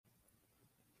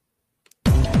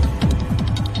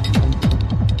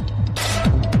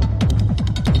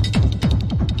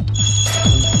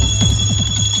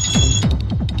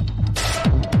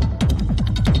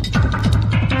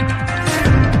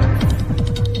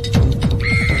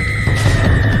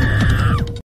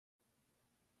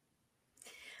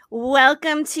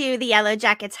Welcome to the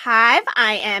Yellowjackets Hive.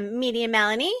 I am Media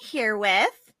Melanie here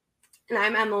with, And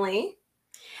I'm Emily.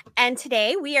 and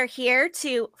today we are here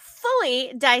to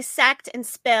fully dissect and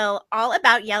spill all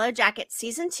about Yellowjackets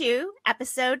Season 2,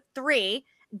 Episode 3,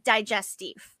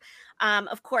 Digestif.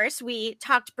 Of course, we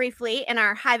talked briefly in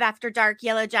our Hive After Dark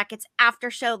Yellowjackets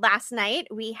after show last night.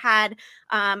 We had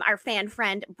our fan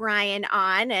friend Brian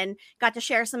on and got to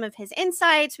share some of his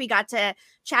insights. We got to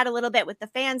chat a little bit with the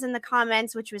fans in the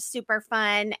comments, which was super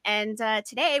fun. And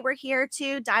today we're here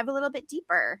to dive a little bit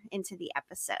deeper into the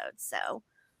episode. So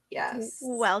Yes.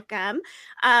 welcome.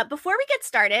 Before we get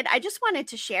started, I just wanted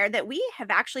to share that we have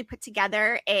actually put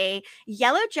together a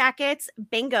Yellowjackets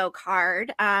bingo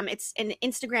card. It's an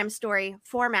Instagram story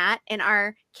format in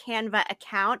our Canva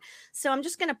account. So I'm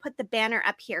just going to put the banner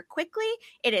up here quickly.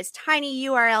 It is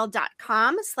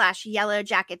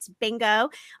tinyurl.com/yellowjacketsbingo.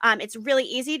 It's really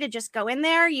easy to just go in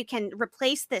there. You can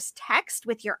replace this text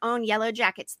with your own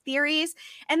Yellowjackets theories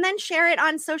and then share it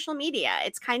on social media.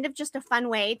 It's kind of just a fun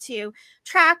way to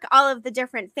track all of the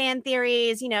different fan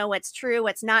theories, what's true,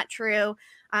 what's not true.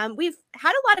 We've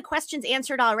had a lot of questions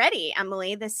answered already,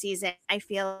 Emily, this season. I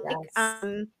feel like,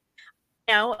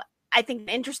 I think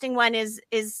the interesting one is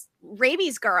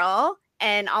Rabies Girl,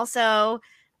 and also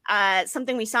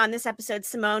something we saw in this episode,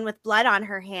 Simone with blood on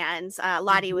her hands,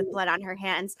 Lottie with blood on her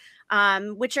hands,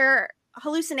 which are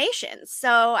hallucinations.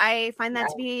 So I find that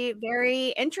to be very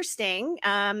interesting.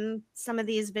 Some of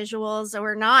these visuals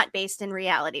are not based in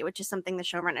reality, which is something the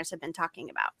showrunners have been talking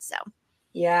about. So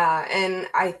yeah, and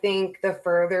I think the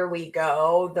further we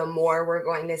go, the more we're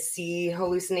going to see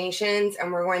hallucinations and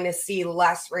we're going to see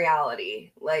less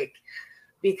reality.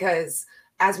 Because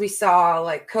as we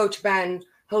saw, Coach Ben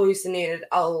hallucinated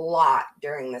a lot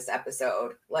during this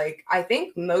episode. I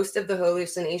think most of the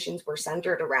hallucinations were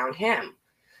centered around him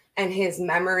and his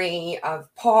memory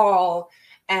of Paul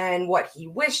and what he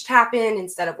wished happened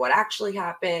instead of what actually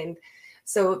happened.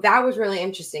 So that was really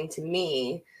interesting to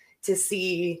me to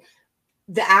see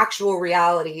the actual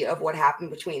reality of what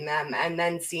happened between them and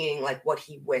then seeing what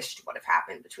he wished would have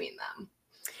happened between them.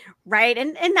 Right.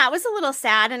 And that was a little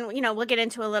sad. And, we'll get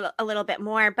into a little bit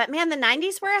more. But man, the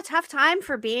 90s were a tough time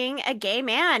for being a gay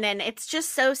man. And it's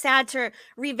just so sad to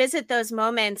revisit those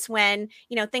moments when,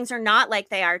 things are not like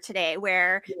they are today,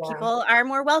 where people are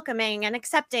more welcoming and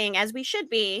accepting, as we should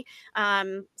be.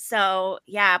 So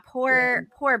yeah, poor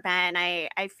Ben. I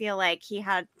feel like he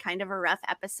had kind of a rough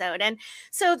episode. And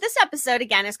so this episode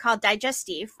again is called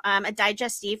Digestif. A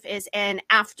digestif is an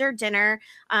after dinner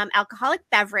alcoholic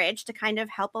beverage to kind of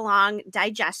help along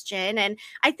digestion. And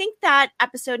I think that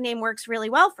episode name works really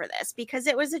well for this because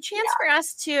it was a chance for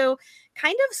us to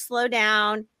kind of slow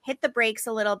down, hit the brakes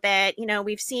a little bit.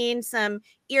 We've seen some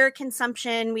ear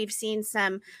consumption. We've seen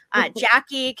some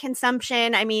Jackie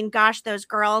consumption. I mean, gosh, those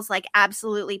girls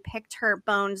absolutely picked her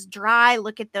bones dry.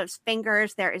 Look at those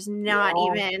fingers. There is not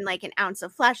even an ounce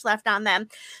of flesh left on them.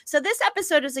 So this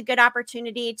episode is a good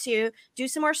opportunity to do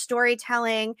some more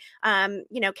storytelling,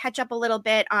 catch up a little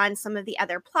bit on some of the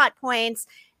other plot points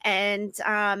and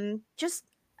just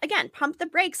again, pump the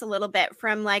brakes a little bit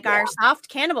from our soft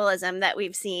cannibalism that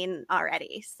we've seen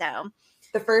already. So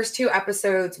the first two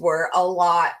episodes were a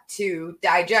lot to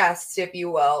digest, if you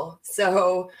will.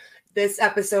 So this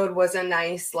episode was a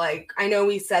nice, I know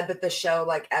we said that the show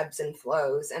ebbs and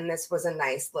flows, and this was a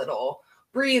nice little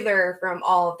breather from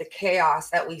all of the chaos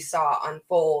that we saw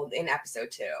unfold in episode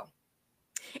 2.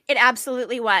 It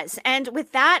absolutely was. And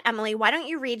with that, Emily, why don't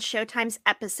you read Showtime's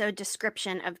episode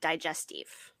description of Digestif?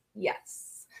 Yes.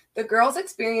 The girls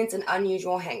experience an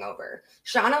unusual hangover.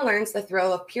 Shauna learns the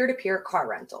thrill of peer-to-peer car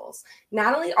rentals.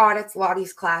 Natalie audits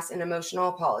Lottie's class in emotional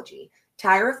apology.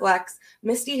 Ty reflects,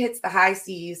 Misty hits the high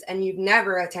seas, and you've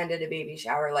never attended a baby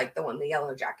shower like the one the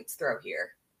Yellowjackets throw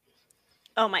here.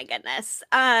 Oh my goodness.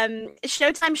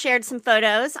 Showtime shared some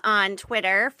photos on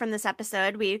Twitter from this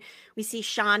episode. We see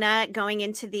Shauna going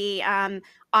into the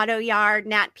auto yard,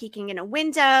 Nat peeking in a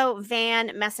window,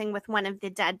 Van messing with one of the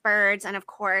dead birds, and of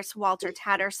course Walter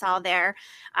Tattersall there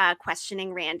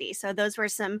questioning Randy. So those were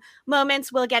some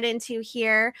moments we'll get into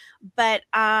here. But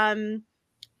overall,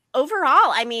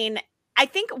 I mean, I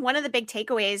think one of the big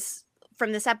takeaways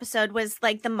from this episode was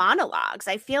the monologues.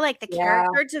 I feel like the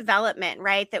character development,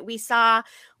 right, that we saw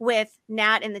with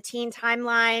Nat in the teen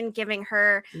timeline, giving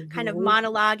her kind of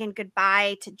monologue and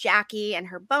goodbye to Jackie and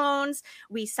her bones.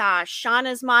 We saw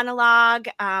Shauna's monologue,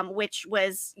 which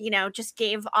was, just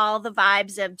gave all the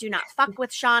vibes of do not fuck with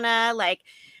Shauna.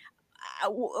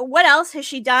 What else has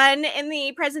she done in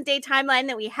the present day timeline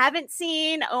that we haven't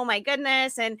seen? Oh my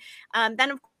goodness. And then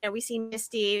of course we see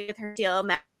Misty with her deal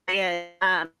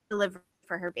delivered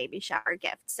for her baby shower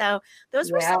gift. So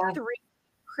those were Yeah. some three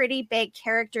pretty big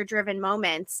character driven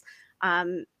moments,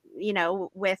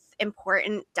 with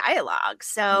important dialogue.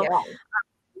 So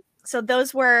Yeah.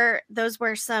 those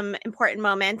were some important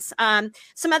moments.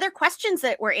 Some other questions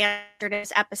that were answered in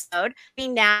this episode.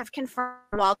 Being Nav confirmed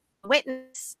Walter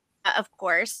Witness, of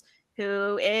course,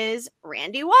 who is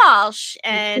Randy Walsh,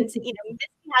 and Missy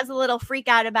has a little freak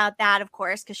out about that, of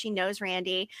course, because she knows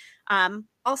Randy.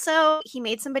 Also, he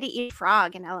made somebody eat a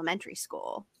frog in elementary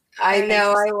school. I Very know.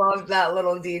 I interesting. love that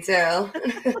little detail.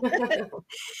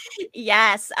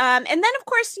 Yes. And then, of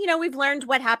course, we've learned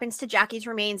what happens to Jackie's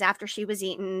remains after she was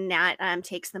eaten. Nat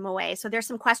takes them away. So there's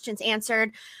some questions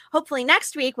answered. Hopefully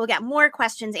next week we'll get more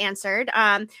questions answered.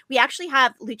 We actually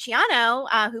have Luciano,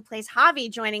 who plays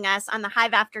Javi, joining us on the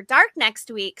Hive After Dark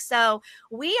next week. So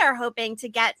we are hoping to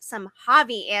get some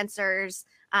Javi answers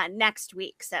next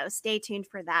week. So stay tuned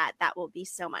for that. That will be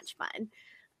so much fun.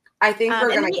 I think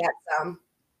we're going to get some.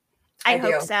 I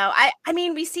hope so. I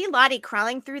mean, we see Lottie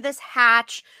crawling through this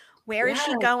hatch. Where is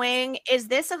she going? Is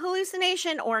this a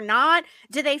hallucination or not?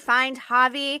 Do they find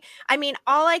Javi? I mean,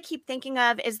 all I keep thinking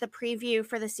of is the preview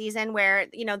for the season where,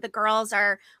 the girls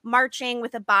are marching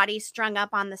with a body strung up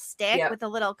on the stick with a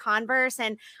little Converse.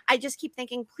 And I just keep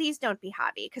thinking, please don't be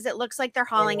Javi, because it looks like they're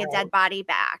hauling a dead body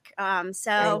back.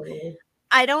 So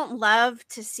I don't love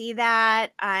to see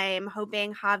that. I'm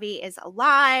hoping Javi is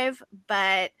alive,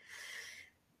 but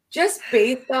just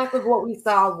based off of what we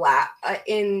saw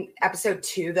in episode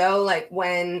 2, though, like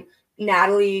when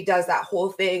Natalie does that whole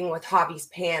thing with Javi's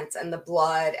pants and the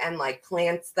blood and like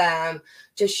plants them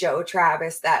to show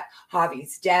Travis that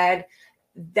Javi's dead,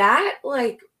 that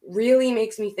like really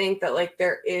makes me think that like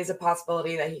there is a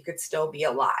possibility that he could still be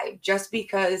alive, just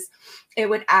because it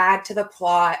would add to the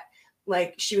plot.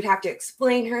 Like she would have to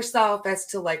explain herself as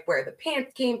to like where the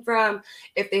pants came from.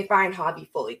 If they find Javi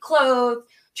fully clothed,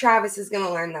 Travis is going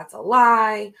to learn that's a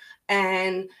lie.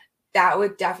 And that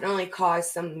would definitely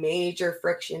cause some major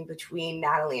friction between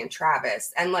Natalie and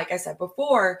Travis. And like I said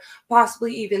before,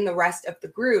 possibly even the rest of the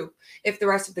group, if the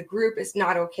rest of the group is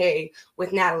not okay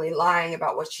with Natalie lying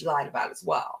about what she lied about as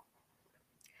well.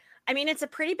 I mean, it's a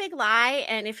pretty big lie.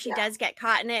 And if she does get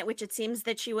caught in it, which it seems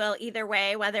that she will either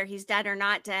way, whether he's dead or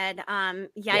not dead,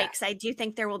 yikes, I do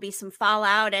think there will be some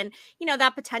fallout. And,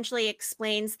 that potentially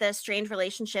explains the strange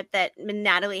relationship that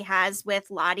Natalie has with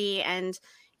Lottie and,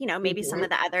 maybe some of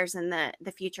the others in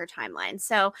the future timeline.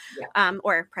 So,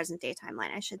 or present day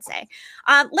timeline, I should say.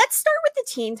 Let's start with the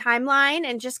teen timeline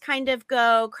and just kind of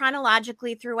go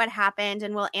chronologically through what happened,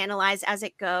 and we'll analyze as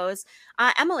it goes.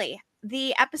 Emily,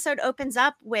 the episode opens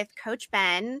up with Coach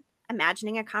Ben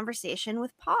imagining a conversation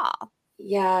with Paul.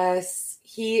 Yes,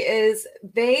 he is.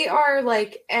 They are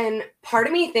like, and part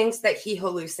of me thinks that he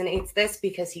hallucinates this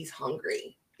because he's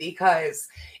hungry. Because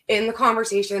in the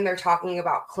conversation, they're talking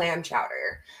about clam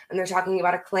chowder, and they're talking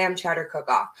about a clam chowder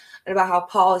cook-off, and about how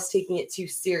Paul is taking it too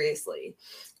seriously.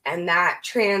 And that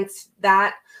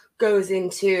goes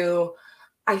into,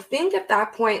 I think at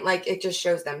that point, like it just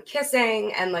shows them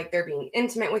kissing and like they're being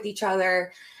intimate with each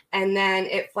other. And then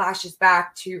it flashes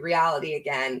back to reality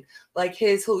again. Like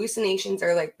his hallucinations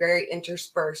are like very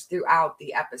interspersed throughout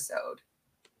the episode.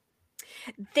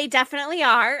 They definitely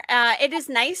are. It is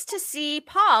nice to see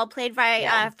Paul, played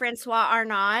by Francois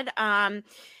Arnaud.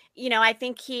 I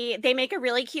think they make a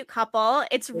really cute couple.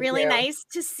 It's really nice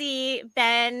to see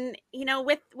Ben,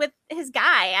 with his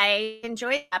guy. I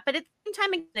enjoy that. But at the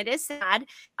same time, it is sad.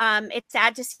 It's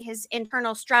sad to see his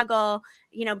internal struggle,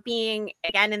 being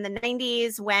again in the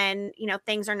 90s when,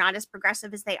 things are not as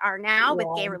progressive as they are now with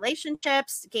gay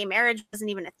relationships. Gay marriage wasn't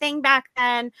even a thing back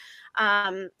then.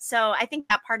 So I think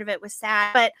that part of it was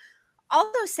sad. But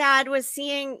also sad was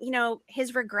seeing,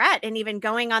 his regret and even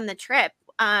going on the trip.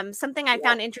 Something I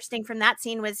found interesting from that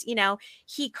scene was,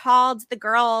 he called the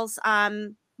girls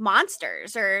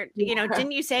monsters, or,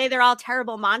 didn't you say they're all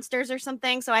terrible monsters or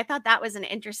something? So I thought that was an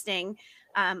interesting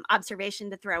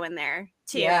observation to throw in there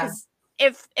too. Because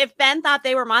if Ben thought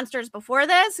they were monsters before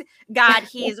this, God,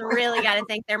 he's really got to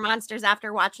think they're monsters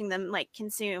after watching them like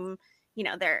consume,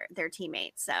 their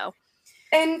teammates. So.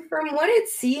 And from what it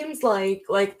seems like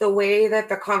the way that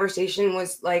the conversation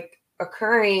was like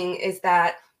occurring is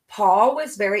that Paul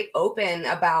was very open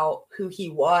about who he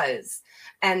was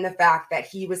and the fact that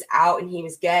he was out and he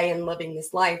was gay and living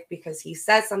this life, because he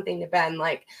says something to Ben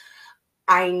like,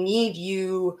 I need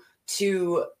you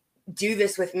to do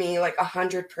this with me like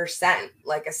 100%,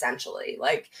 like essentially,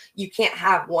 like you can't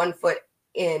have 1 foot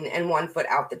in and 1 foot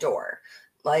out the door.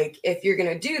 Like, if you're going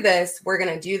to do this, we're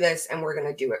going to do this and we're going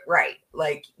to do it right.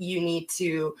 Like, you need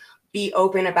to be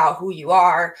open about who you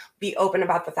are, be open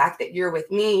about the fact that you're with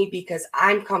me because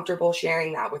I'm comfortable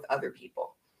sharing that with other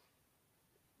people.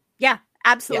 Yeah, Yeah.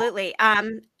 absolutely.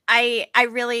 I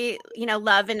really,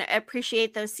 love and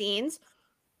appreciate those scenes.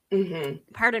 Mm-hmm.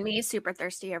 Pardon me, super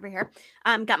thirsty over here.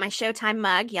 Got my Showtime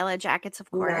mug, Yellowjackets, of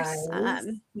course. Nice.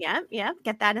 Yeah,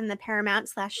 get that in the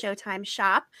Paramount/Showtime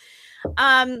shop.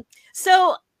 Um,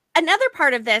 so another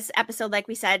part of this episode, like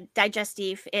we said,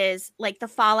 Digestif, is like the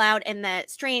fallout and the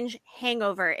strange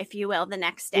hangover, if you will, the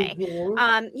next day.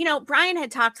 Mm-hmm. Brian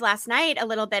had talked last night a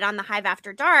little bit on the Hive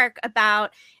After Dark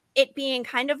about it being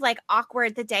kind of like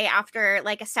awkward the day after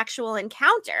like a sexual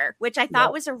encounter, which I thought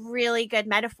Yep. was a really good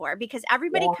metaphor because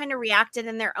everybody Yeah. kind of reacted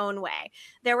in their own way.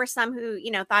 There were some who,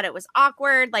 thought it was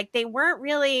awkward, like they weren't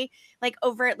really like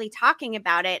overtly talking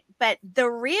about it, but the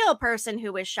real person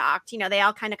who was shocked, they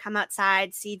all kind of come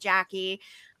outside, see Jackie,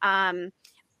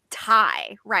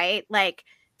 Ty, right? Like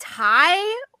Ty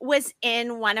was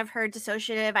in one of her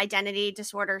dissociative identity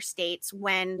disorder states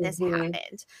when this Mm-hmm.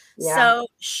 happened. Yeah. So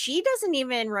she doesn't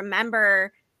even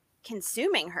remember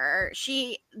consuming her.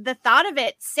 The thought of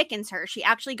it sickens her. She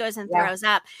actually goes and Yeah. throws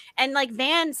up. And like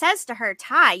Van says to her,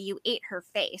 Ty, you ate her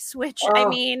face, which I Oh,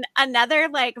 mean, another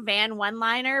like Van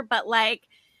one-liner, but like,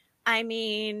 I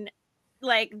mean,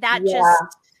 like that just yeah.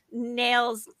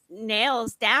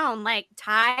 nails down like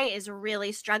Ty is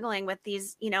really struggling with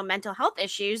these mental health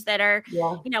issues that are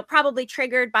Yeah. probably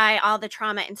triggered by all the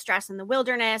trauma and stress in the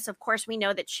wilderness. Of course, we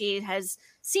know that she has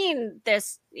seen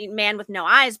this man with no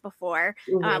eyes before.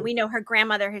 Mm-hmm. We know her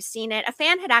grandmother has seen it. A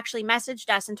fan had actually messaged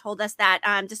us and told us that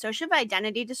dissociative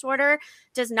identity disorder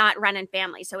does not run in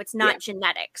families, so it's Yeah. not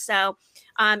genetic. So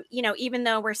even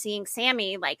though we're seeing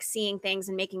Sammy like seeing things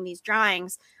and making these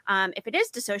drawings, if it is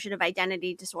dissociative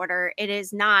identity disorder, it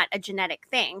is not a genetic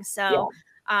thing. Yeah.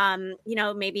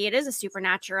 So, maybe it is a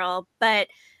supernatural, but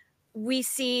we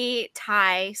see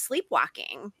Ty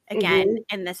sleepwalking again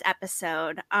Mm-hmm. in this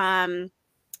episode.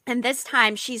 And this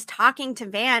time she's talking to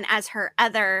Van as her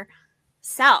other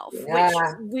self, which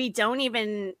Yeah. we don't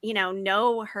even,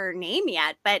 know her name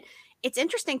yet. But it's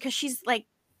interesting because she's like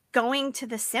going to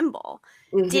the symbol.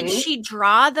 Did Mm-hmm. she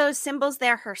draw those symbols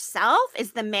there herself?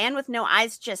 Is the man with no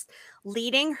eyes just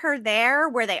leading her there?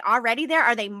 Were they already there?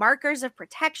 Are they markers of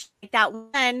protection like that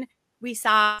one we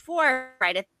saw before,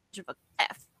 right at the edge of a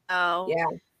cliff? So,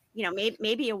 Yeah.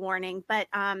 maybe a warning, but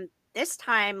this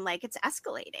time, like it's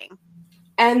escalating.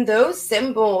 And those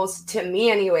symbols, to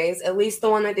me, anyways, at least the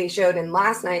one that they showed in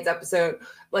last night's episode,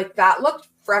 like that looked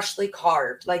freshly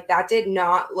carved. Like that did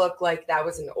not look like that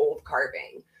was an old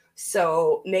carving.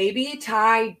 So maybe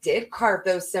Ty did carve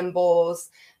those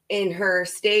symbols in her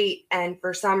state. And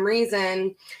for some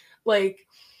reason, like,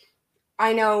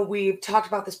 I know we've talked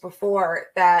about this before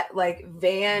that, like,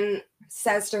 Van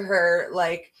says to her,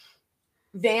 like,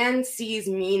 Van sees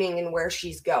meaning in where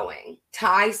she's going.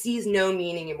 Ty sees no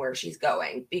meaning in where she's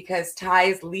going because Ty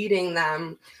is leading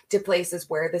them to places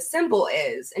where the symbol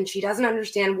is, and she doesn't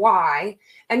understand why,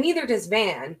 and neither does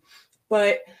Van.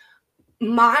 But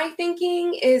my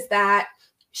thinking is that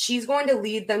she's going to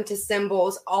lead them to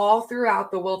symbols all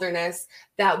throughout the wilderness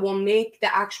that will make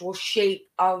the actual shape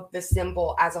of the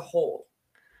symbol as a whole.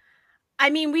 I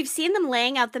mean, we've seen them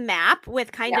laying out the map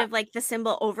with kind Yeah. of like the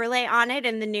symbol overlay on it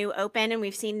in the new open, and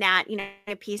we've seen that,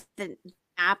 a piece of the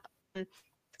map.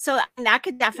 So that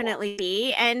could definitely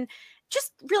be. And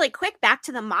just really quick, back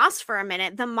to the moss for a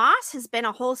minute. The moss has been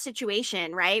a whole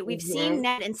situation, right? We've seen Mm-hmm.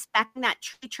 Ned inspecting that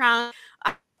tree trunk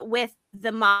with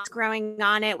the moss growing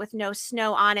on it with no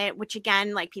snow on it, which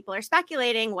again, like people are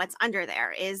speculating what's under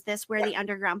there. Is this where Yeah. the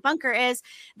underground bunker is?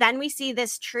 Then we see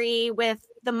this tree with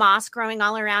the moss growing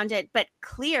all around it, but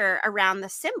clear around the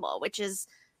symbol, which is,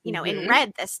 in Mm-hmm.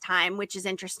 red this time, which is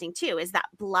interesting too. Is that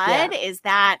Yeah. blood? Is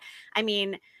that, I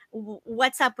mean,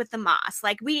 what's up with the moss?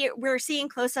 Like we're seeing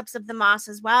close-ups of the moss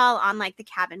as well on like the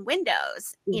cabin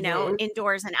windows, Mm-hmm.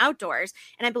 indoors and outdoors.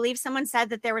 And I believe someone said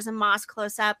that there was a moss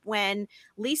close-up when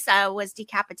Lisa was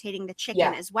decapitating the chicken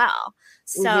Yeah. as well.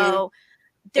 Mm-hmm. So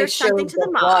It there's something showed to the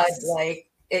the blood, moss. like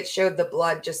it showed the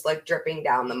blood just like dripping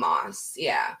down the moss.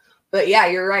 Yeah. But yeah,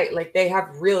 you're right. Like they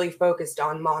have really focused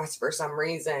on moss for some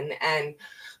reason. And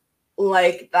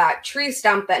like that tree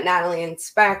stump that Natalie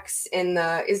inspects in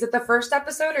is it the first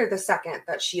episode or the second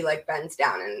that she like bends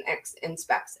down and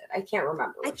inspects it? I can't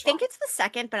remember I which one. think it's the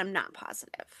second, but I'm not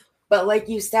positive. But like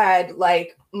you said,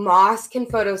 like moss can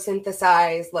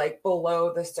photosynthesize like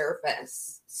below the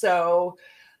surface. So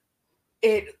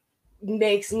it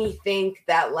makes me think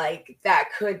that like that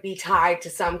could be tied to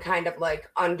some kind of like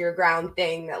underground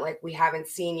thing that like we haven't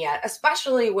seen yet,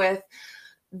 especially with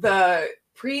the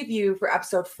preview for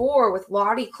episode 4 with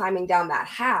Lottie climbing down that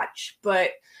hatch.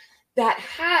 But that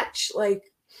hatch,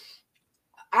 like,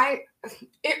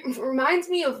 it reminds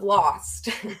me of Lost.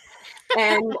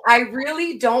 And I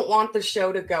really don't want the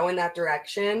show to go in that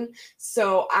direction.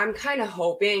 So I'm kind of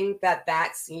hoping that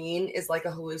that scene is like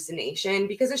a hallucination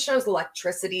because it shows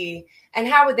electricity. And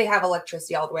how would they have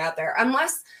electricity all the way out there?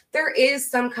 Unless there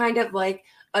is some kind of like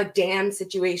a dam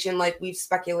situation, like we've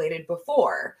speculated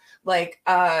before, like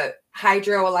a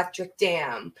hydroelectric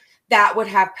dam that would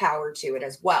have power to it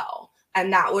as well.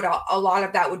 And that would, a lot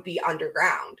of that would be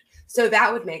underground. So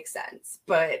that would make sense.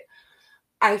 But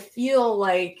I feel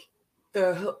like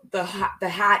the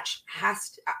hatch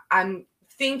has to, I'm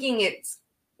thinking it's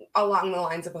along the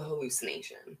lines of a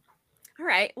hallucination. All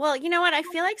right. Well, you know what? I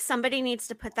feel like somebody needs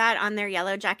to put that on their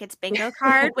Yellowjackets bingo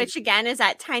card, which again is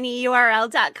at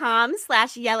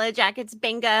tinyurl.com/Yellowjackets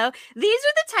bingo. These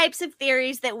are the types of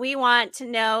theories that we want to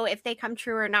know if they come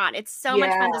true or not. It's so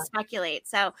much fun to speculate.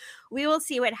 So we will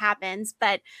see what happens.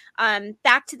 But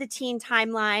back to the teen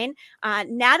timeline,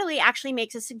 Natalie actually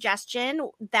makes a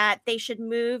suggestion that they should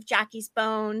move Jackie's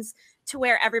bones to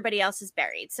where everybody else is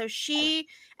buried. So she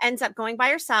ends up going by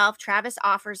herself. Travis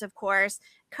offers, of course.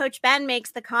 Coach Ben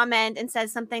makes the comment and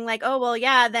says something like, oh, well,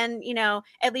 yeah, then, you know,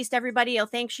 at least everybody will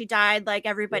think she died like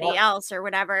everybody else or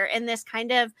whatever, in this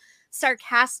kind of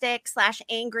sarcastic /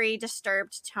 angry,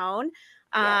 disturbed tone.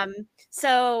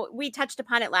 So we touched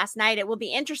upon it last night. It will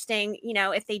be interesting, you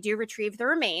know, if they do retrieve the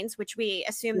remains, which we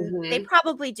assume they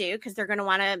probably do, because they're going to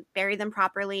want to bury them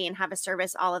properly and have a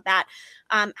service, all of that.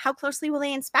 How closely will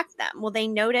they inspect them? Will they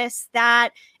notice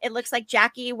that it looks like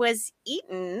Jackie was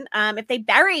eaten? If they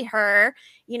bury her,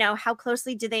 you know, how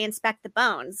closely do they inspect the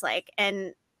bones? Like,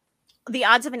 and the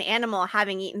odds of an animal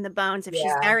having eaten the bones if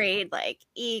she's buried, like,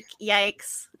 eek,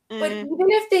 yikes. But even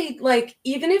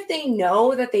if they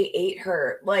know that they ate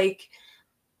her, like,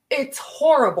 it's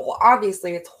horrible.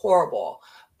 Obviously, it's horrible.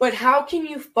 But how can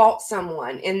you fault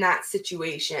someone in that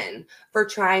situation for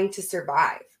trying to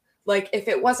survive? Like, if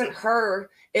it wasn't her,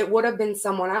 it would have been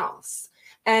someone else.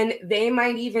 And they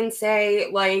might even say,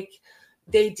 like,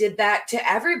 they did that to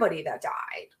everybody that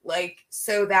died. Like,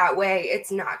 so that way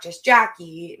it's not just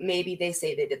Jackie. Maybe they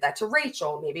say they did that to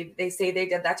Rachel. Maybe they say they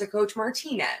did that to Coach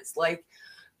Martinez. Like,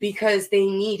 because they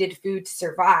needed food to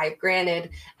survive.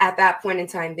 Granted, at that point in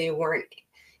time, they weren't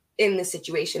in the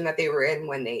situation that they were in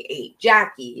when they ate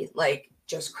Jackie, like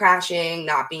just crashing,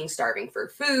 not being starving for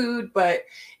food. But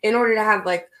in order to have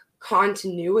like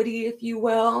continuity, if you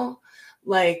will,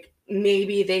 like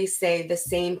maybe they say the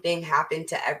same thing happened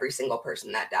to every single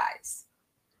person that dies.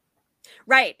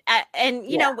 Right. And,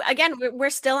 you know, again, we're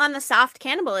still on the soft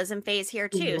cannibalism phase here,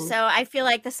 too. So I feel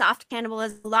like the soft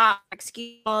cannibalism is a lot more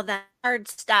excusable than hard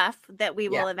stuff that we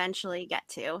will eventually get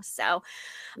to. So,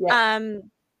 you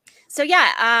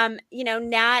know,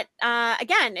 Nat,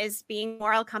 again, is being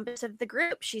moral compass of the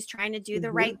group. She's trying to do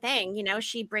the right thing. You know,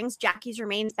 she brings Jackie's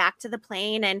remains back to the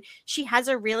plane, and she has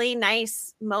a really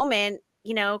nice moment,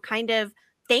 you know, kind of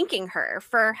thanking her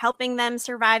for helping them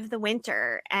survive the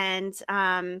winter. And,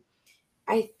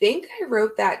 I think I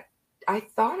wrote that. I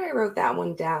thought I wrote that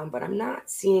one down, but I'm not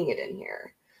seeing it in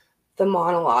here. The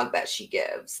monologue that she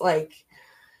gives, like,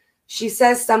 she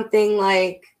says something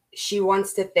like she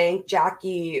wants to thank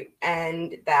Jackie,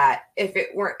 and that if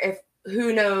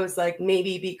who knows, like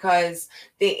maybe because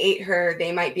they ate her,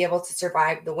 they might be able to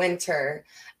survive the winter.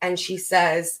 And she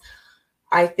says,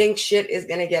 I think shit is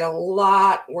going to get a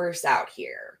lot worse out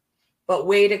here, but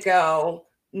way to go.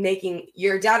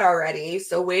 You're dead already,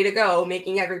 so way to go,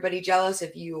 making everybody jealous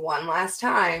of you one last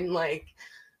time. Like,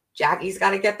 Jackie's got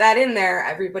to get that in there.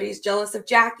 Everybody's jealous of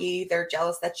Jackie. They're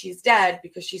jealous that she's dead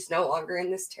because she's no longer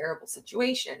in this terrible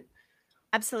situation.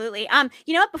 Absolutely.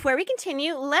 You know what? Before we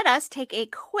continue, let us take a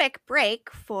quick break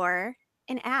for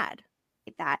an ad.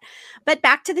 Like that. But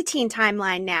back to the teen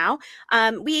timeline now.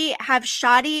 We have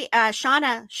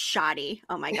Shauna Shoddy.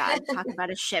 Oh my God, talk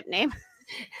about a ship name.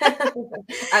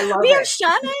 I love we it. have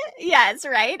Shauna, yes,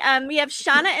 right. We have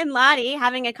Shauna and Lottie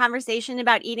having a conversation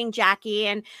about eating Jackie,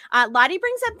 and Lottie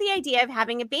brings up the idea of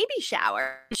having a baby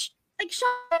shower. Like,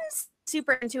 Shauna's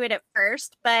super into it at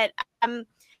first, but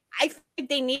I think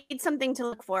they need something to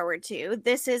look forward to.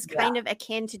 This is kind of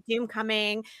akin to Doom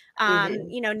coming.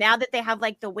 You know, now that they have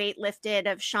like the weight lifted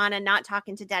of Shauna not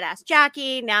talking to dead ass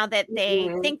Jackie, now that they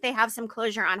think they have some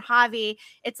closure on Javi,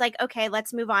 it's like, okay,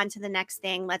 let's move on to the next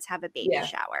thing. Let's have a baby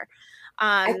shower.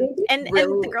 And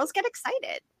the girls get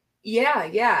excited.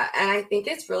 Yeah. And I think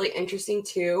it's really interesting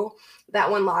too that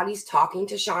when Lottie's talking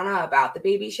to Shauna about the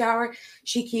baby shower,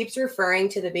 she keeps referring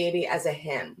to the baby as a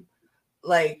him.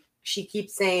 Like, she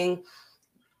keeps saying,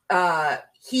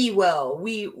 we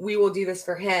will do this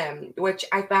for him, which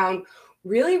I found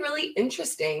really, really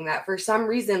interesting that for some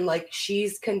reason, like,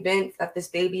 she's convinced that this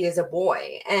baby is a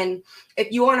boy. And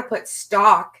if you want to put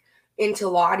stock into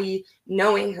Lottie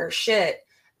knowing her shit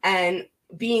and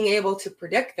being able to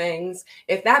predict things,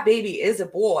 if that baby is a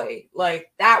boy,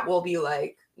 like, that will be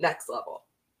like next level.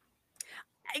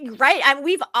 Right.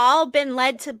 We've all been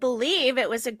led to believe it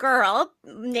was a girl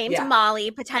named Yeah.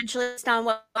 Molly, potentially based on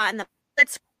what in the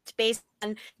based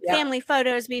on Yep. family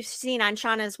photos we've seen on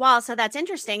Shauna's wall. So that's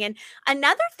interesting. And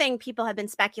another thing people have been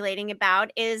speculating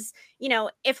about is,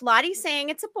 if Lottie's saying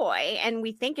it's a boy and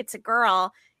we think it's a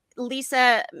girl,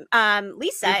 Lisa is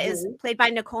Mm-hmm. played by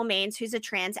Nicole Maines, who's a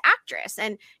trans actress.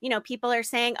 And, people are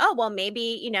saying, oh, well,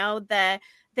 maybe,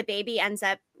 the baby ends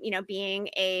up, being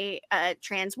a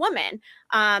trans woman,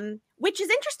 which is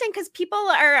interesting because people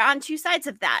are on two sides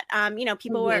of that.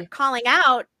 People were Mm-hmm. calling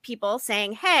out people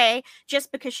saying, hey,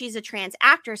 just because she's a trans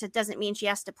actress, it doesn't mean she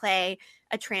has to play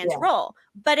a trans Yeah. role.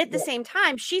 But at the Yeah. same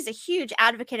time, she's a huge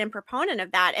advocate and proponent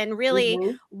of that and really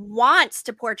Mm-hmm. wants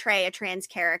to portray a trans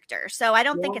character. So I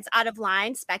don't think Yeah. it's out of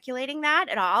line speculating that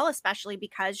at all, especially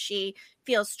because she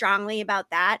feels strongly about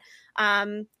that.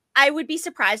 I would be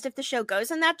surprised if the show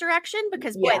goes in that direction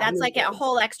because, boy, Yeah, that's me like a too.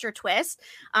 whole extra twist.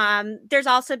 There's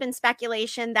also been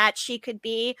speculation that she could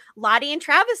be Lottie and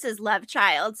Travis's love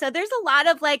child. So there's a lot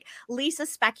of like Lisa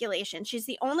speculation. She's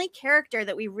the only character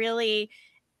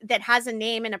that has a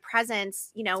name and a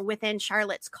presence, within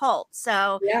Charlotte's cult.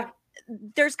 So Yeah.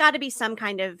 there's got to be some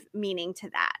kind of meaning to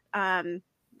that. I'm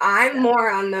So. more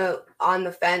on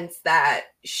the fence that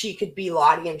she could be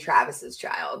Lottie and Travis's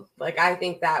child. Like, I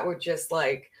think that would just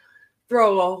like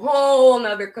throw a whole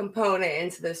nother component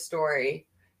into this story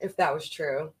if that was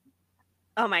true.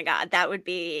 Oh my God, that would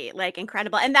be like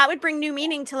incredible. And that would bring new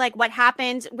meaning to like what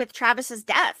happened with Travis's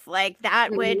death. Like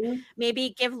that would Mm-hmm.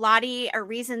 maybe give Lottie a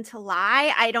reason to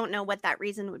lie. I don't know what that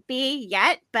reason would be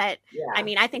yet, but I Yeah.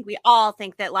 mean, I think we all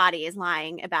think that Lottie is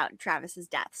lying about Travis's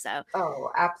death. So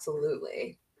Oh,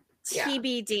 absolutely. Yeah.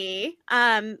 TBD.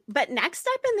 But next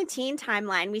up in the teen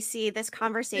timeline, we see this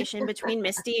conversation between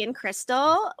Misty and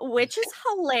Crystal, which is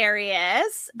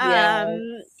hilarious.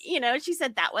 Yes. She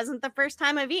said that wasn't the first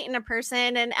time I've eaten a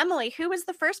person. And Emily, who was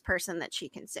the first person that she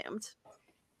consumed?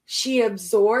 She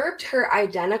absorbed her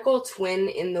identical twin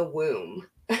in the womb,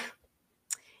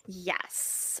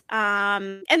 Yes.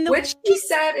 And the which she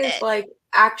said is like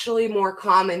actually more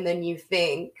common than you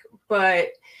think, but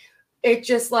it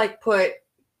just like put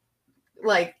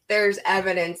like there's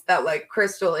evidence that like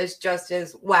Crystal is just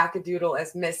as wackadoodle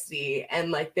as Misty,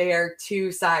 and like they are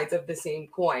two sides of the same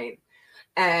coin.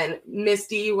 And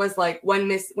Misty was like, when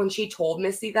she told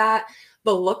Misty that,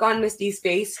 the look on Misty's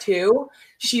face too,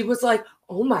 she was like,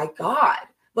 oh my God,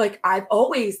 like I've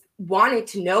always wanted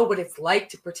to know what it's like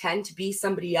to pretend to be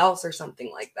somebody else or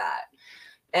something like that.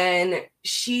 And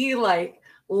she like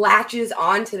latches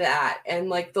onto that, and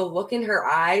like the look in her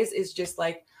eyes is just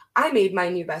like, I made my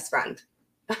new best friend.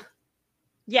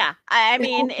 Yeah, I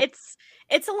mean, it's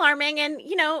alarming. And,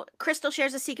 Crystal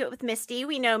shares a secret with Misty.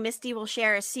 We know Misty will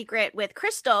share a secret with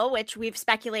Crystal, which we've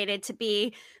speculated to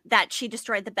be that she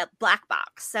destroyed the black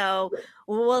box. So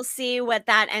we'll see what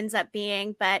that ends up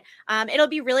being. But it'll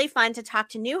be really fun to talk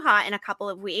to Nuha in a couple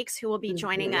of weeks, who will be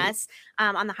joining us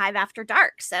on the Hive After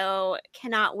Dark. So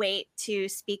cannot wait to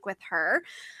speak with her.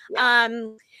 Yeah.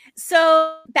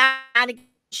 So bad.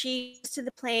 She goes to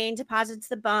the plane, deposits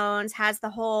the bones, has the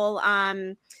whole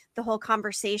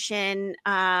conversation.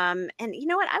 And you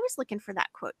know what? I was looking for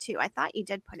that quote too. I thought you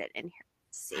did put it in here.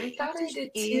 Let's see. I thought I did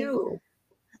too.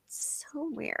 That's so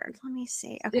weird. Let me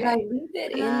see. Okay. Did I leave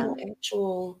it in the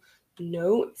actual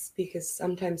notes? Because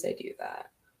sometimes I do that.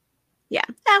 Yeah,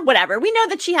 whatever. We know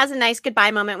that she has a nice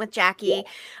goodbye moment with Jackie.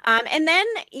 Yeah. And then,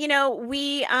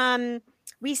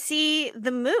 we see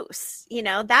the moose,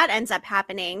 that ends up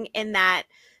happening in that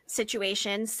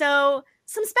situation. So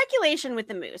some speculation with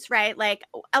the moose, right? Like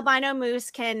albino moose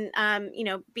can,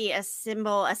 be a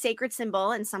sacred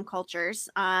symbol in some cultures.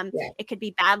 It could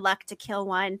be bad luck to kill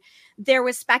one. There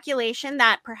was speculation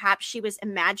that perhaps she was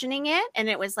imagining it and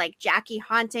it was like Jackie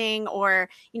haunting or,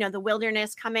 the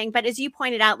wilderness coming. But as you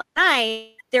pointed out last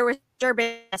night, there was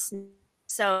disturbance.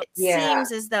 So it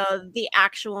seems as though the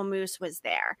actual moose was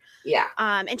there. Yeah.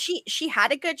 And she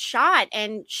had a good shot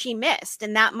and she missed.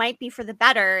 And that might be for the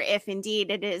better if indeed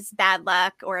it is bad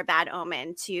luck or a bad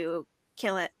omen to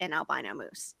kill an albino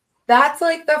moose. That's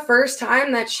like the first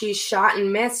time that she's shot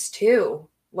and missed too.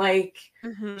 Like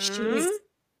she's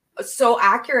so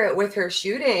accurate with her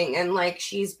shooting, and like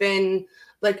she's been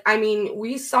like, I mean,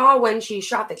 we saw when she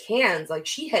shot the cans, like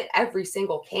she hit every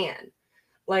single can.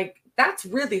 Like that's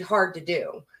really hard to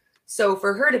do. So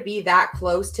for her to be that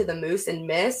close to the moose and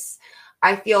miss,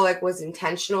 I feel like was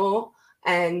intentional,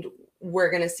 and we're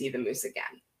going to see the moose again.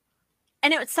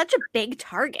 And it was such a big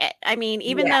target. I mean,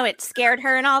 even Yeah. though it scared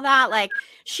her and all that, like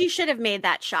she should have made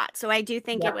that shot. So I do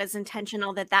think it Yep. was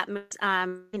intentional that moose,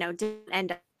 didn't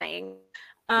end up playing.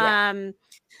 Yeah.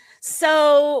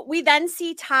 So we then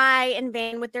see Ty and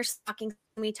Van with their stockings.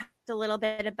 We talked a little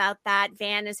bit about that.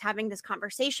 Van is having this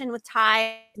conversation with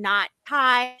Ty, not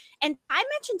Ty. And Ty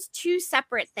mentions two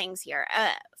separate things here, a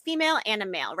female and a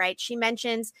male, right? She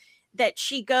mentions that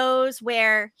she goes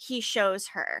where he shows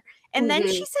her. And then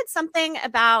she Mm-hmm. said something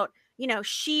about,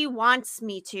 she wants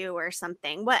me to or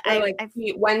something. What Or I like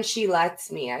when she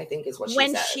lets me, I think is what she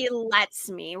when said. she lets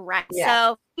me, right?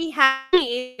 Yeah. So we have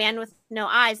a man with no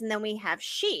eyes, and then we have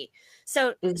she.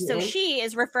 So Mm-hmm. she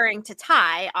is referring to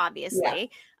Ty, Yeah.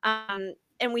 obviously.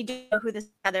 And we do know who this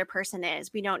other person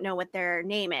is. We don't know what their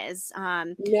name is.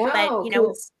 But No,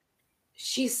 because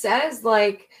she says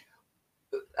like,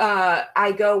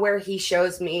 I go where he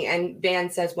shows me, and Van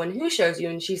says, when who shows you?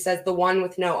 And she says, the one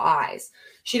with no eyes.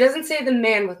 She doesn't say the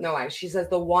man with no eyes. She says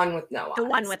the one with no the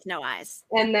one eyes. with no eyes.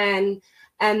 And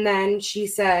then she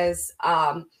says,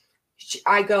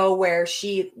 I go where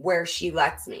she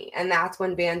lets me. And that's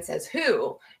when Van says,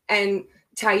 who? And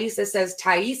Thaisa says,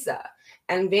 Thaisa.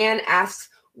 And Van asks,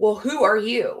 well, who are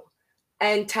you?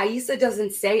 And Thaisa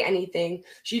doesn't say anything.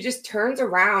 She just turns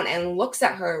around and looks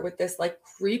at her with this like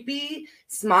creepy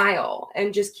smile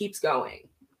and just keeps going.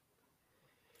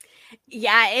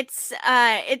 Yeah,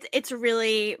 it's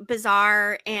really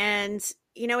bizarre, and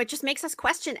it just makes us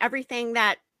question everything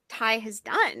that Ty has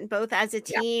done, both as a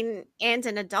Yeah. teen and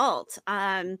an adult.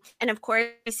 And of course,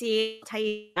 we see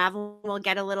Ty Avalon. We'll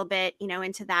get a little bit,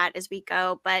 into that as we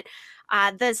go, but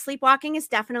the sleepwalking is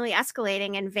definitely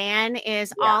escalating, and Van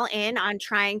is Yeah. all in on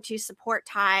trying to support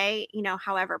Ty,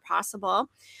 however possible.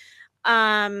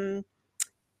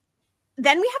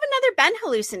 Then we have another Ben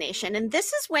hallucination, and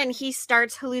this is when he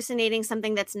starts hallucinating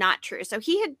something that's not true. So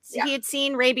Yeah. he had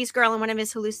seen Raby's girl in one of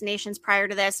his hallucinations prior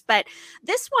to this, but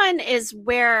this one is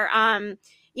where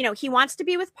he wants to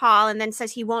be with Paul and then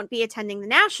says he won't be attending the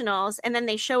nationals, and then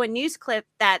they show a news clip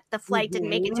that the flight didn't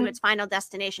make it to its final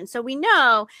destination. So we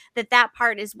know that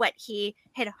part is what he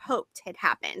had hoped had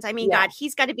happened. I mean, Yeah. God,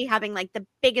 he's got to be having like the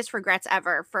biggest regrets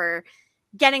ever for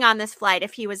getting on this flight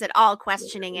if he was at all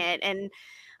questioning it. And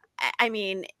I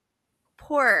mean,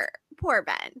 poor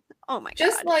Ben. Oh my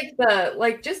Just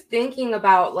God. just thinking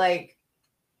about like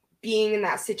being in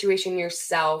that situation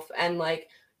yourself, and like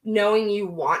knowing you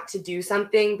want to do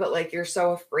something but like you're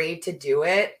so afraid to do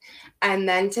it, and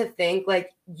then to think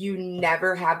like you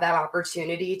never have that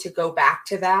opportunity to go back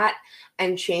to that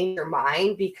and change your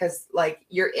mind because like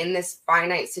you're in this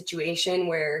finite situation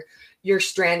where you're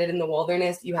stranded in the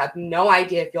wilderness. You have no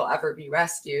idea if you'll ever be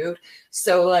rescued.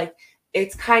 So like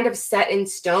it's kind of set in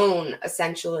stone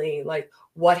essentially like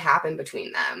what happened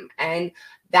between them, and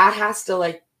that has to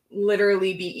like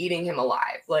literally be eating him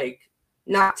alive. Like,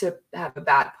 not to have a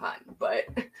bad pun, but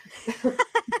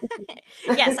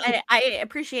Yes, I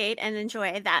appreciate and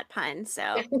enjoy that pun.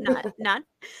 So not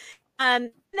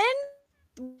then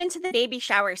into the baby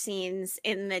shower scenes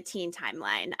in the teen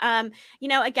timeline.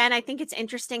 Again, I think it's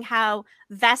interesting how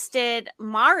vested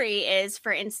Mari is,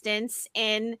 for instance,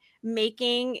 in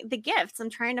making the gifts. I'm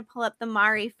trying to pull up the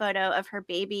Mari photo of her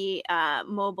baby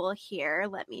mobile here.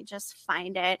 Let me just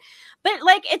find it. But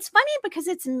like it's funny because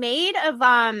it's made of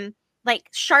like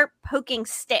sharp poking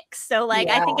sticks. So like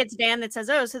I yeah. think it's Dan that says,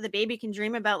 "Oh, so the baby can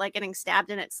dream about like getting stabbed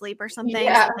in its sleep or something,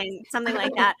 Yeah. something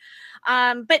like that."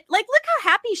 But like look how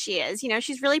happy she is.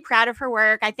 She's really proud of her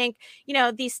work. I think,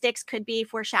 these sticks could be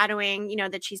foreshadowing,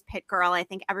 that she's pit girl. I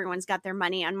think everyone's got their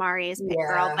money on Mari as pit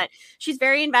girl, but she's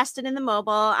very invested in the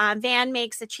mobile. Van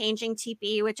makes a changing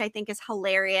teepee, which I think is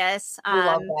hilarious.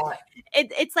 Love that.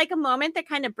 It's like a moment that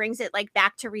kind of brings it like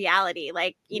back to reality.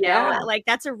 Like, Yeah. like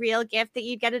that's a real gift that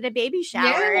you'd get at a baby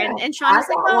shower. Yeah. And I Shauna's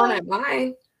like, got one oh, at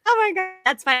mine. oh my God,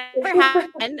 that's fine. Never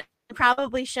happened.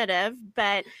 Probably should have,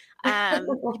 but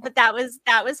that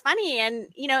was funny. And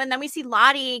and then we see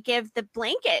Lottie give the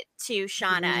blanket to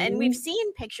Shauna, and we've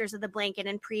seen pictures of the blanket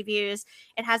in previews.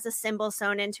 It has a symbol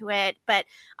sewn into it, but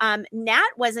Nat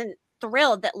wasn't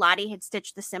thrilled that Lottie had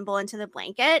stitched the symbol into the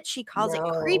blanket. She calls it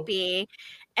No. creepy.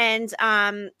 And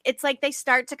it's like they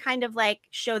start to kind of like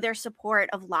show their support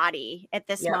of Lottie at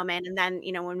this Yeah. moment, and then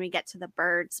when we get to the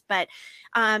birds. But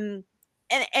and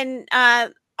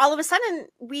all of a sudden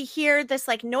we hear this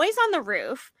like noise on the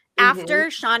roof after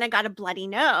Shauna got a bloody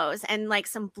nose, and like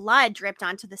some blood dripped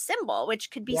onto the symbol, which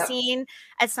could be Yep. seen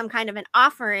as some kind of an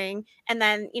offering. And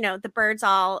then the birds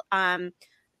all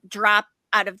drop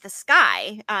out of the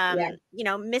sky. Yeah. You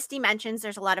know, Misty mentions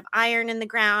there's a lot of iron in the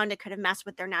ground. It could have messed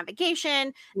with their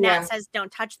navigation. Nat Yeah. says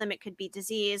don't touch them. It could be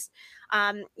diseased.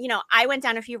 You know, I went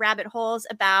down a few rabbit holes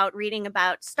about reading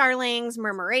about starlings,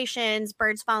 murmurations,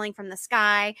 birds falling from the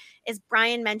sky. As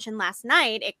Brian mentioned last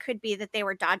night, it could be that they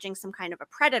were dodging some kind of a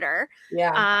predator.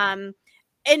 Yeah.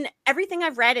 In everything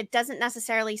I've read, it doesn't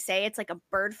necessarily say it's like a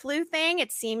bird flu thing.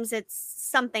 It seems it's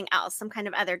something else, some kind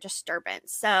of other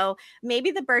disturbance. So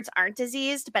maybe the birds aren't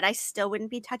diseased, but I still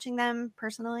wouldn't be touching them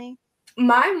personally.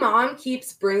 My mom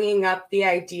keeps bringing up the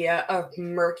idea of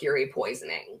mercury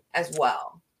poisoning as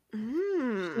well. She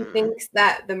Mm. thinks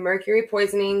that the mercury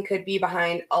poisoning could be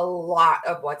behind a lot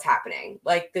of what's happening,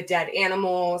 like the dead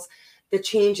animals, the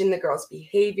change in the girl's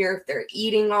behavior, if they're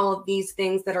eating all of these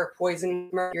things that are poison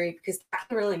mercury, because that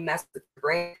can really mess with your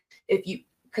brain if you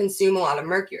consume a lot of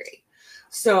mercury.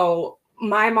 So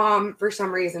my mom, for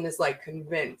some reason, is like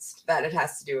convinced that it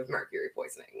has to do with mercury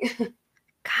poisoning.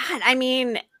 God, I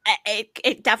mean,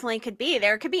 it definitely could be.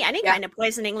 There could be any Yeah. kind of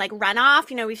poisoning, like runoff.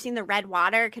 You know, we've seen the red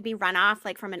water. It could be runoff,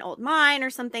 like from an old mine or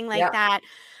something like Yeah. that.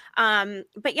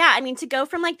 But yeah, I mean, to go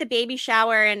from like the baby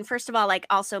shower and first of all, like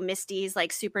also Misty's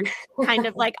like super kind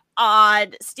of like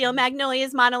odd Steel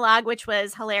Magnolias monologue, which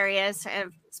was hilarious,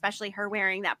 especially her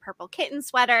wearing that purple kitten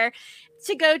sweater.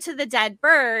 To go to the dead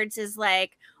birds is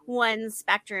like one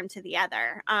spectrum to the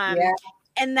other. Yeah.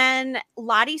 And then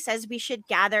Lottie says we should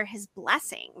gather his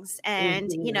blessings.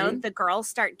 And, you know, Mhm. the girls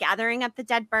start gathering up the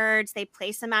dead birds. They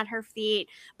place them at her feet,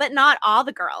 but not all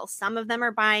the girls. Some of them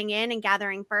are buying in and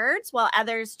gathering birds, while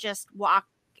others just walk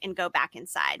and go back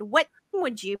inside. What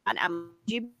would you want? Would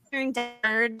you be gathering dead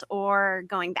birds or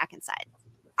going back inside?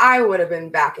 I would have been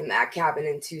back in that cabin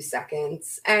in 2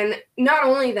 seconds. And not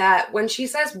only that, when she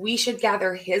says we should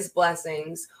gather his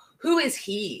blessings, who is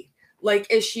he? Like,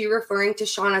 is she referring to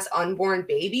Shauna's unborn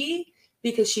baby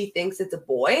because she thinks it's a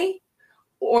boy?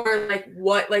 Or like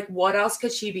what else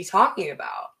could she be talking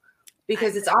about?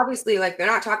 Because it's obviously like they're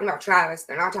not talking about Travis,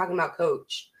 they're not talking about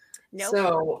Coach. Nope. So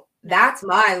No. that's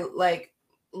my like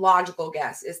logical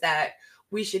guess is that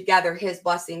we should gather his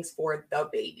blessings for the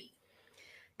baby.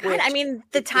 God, I Which mean,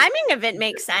 the timing of it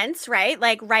makes sense, right?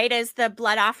 Like right as the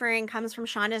blood offering comes from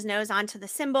Shauna's nose onto the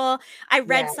symbol. I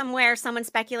read yeah, somewhere someone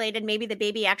speculated maybe the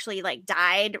baby actually like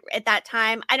died at that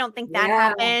time. I don't think that yeah,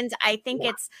 happened. I think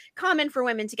yeah, it's common for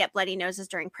women to get bloody noses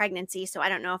during pregnancy, so I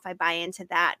don't know if I buy into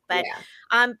that. But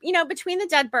yeah. you know, between the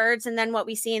dead birds and then what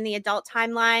we see in the adult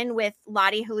timeline with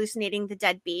Lottie hallucinating the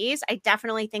dead bees, I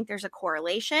definitely think there's a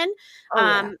correlation. Oh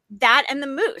yeah, That and the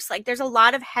moose. Like there's a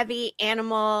lot of heavy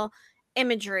animal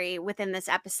imagery within this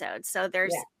episode. So yeah,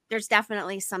 there's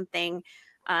definitely something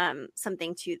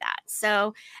to that.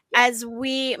 So yeah. as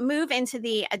we move into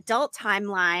the adult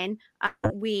timeline,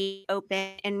 we open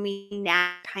and we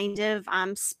now kind of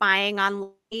spying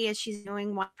on Lily as she's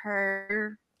doing one of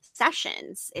her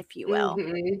sessions, if you will.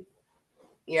 Hmm.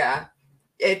 Yeah.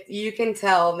 It you can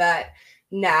tell that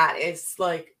Nat is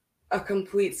like a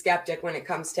complete skeptic when it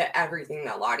comes to everything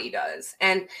that Lottie does.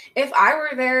 And if I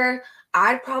were there,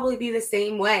 I'd probably be the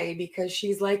same way because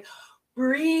she's like,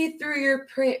 breathe through your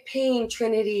pain,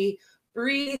 Trinity.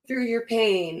 Breathe through your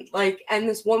pain. Like, and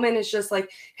this woman is just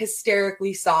like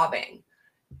hysterically sobbing.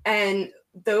 And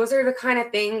those are the kind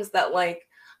of things that like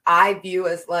I view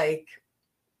as like,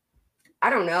 I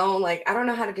don't know, like, I don't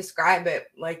know how to describe it.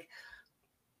 Like,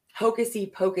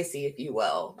 hocusy pocusy, if you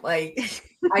will. Like,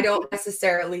 I don't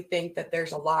necessarily think that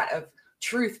there's a lot of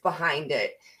truth behind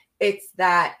it. It's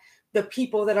that the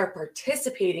people that are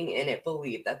participating in it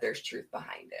believe that there's truth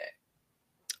behind it.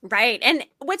 Right. And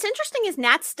what's interesting is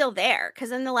Nat's still there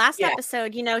because in the last Yeah,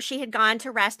 episode, you know, she had gone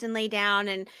to rest and lay down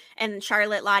and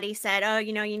Charlotte Lottie said, "Oh,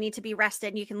 you know, you need to be rested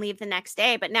and you can leave the next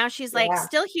day." But now she's like yeah.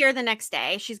 still here the next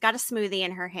day. She's got a smoothie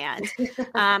in her hand.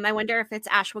 I wonder if it's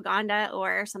ashwagandha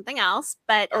or something else,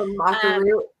 but Or um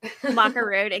Makaroot.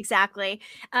 Macaroon, exactly.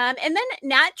 And then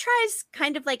Nat tries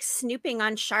kind of like snooping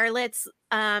on Charlotte's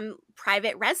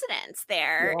private residence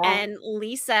there, Yeah. and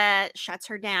Lisa shuts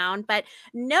her down. But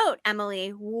note, Emily,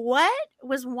 what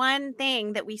was one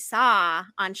thing that we saw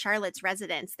on Charlotte's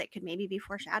residence that could maybe be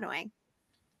foreshadowing?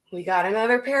 We got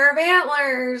another pair of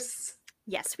antlers.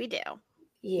 Yes, we do.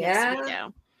 Yes, we Yeah.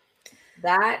 do.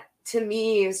 That to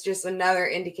me is just another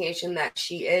indication that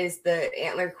she is the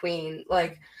antler queen.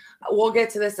 Like, we'll get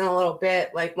to this in a little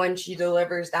bit. Like, when she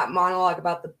delivers that monologue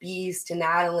about the bees to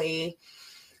Natalie,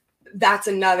 that's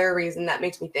another reason that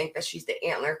makes me think that she's the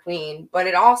antler queen. But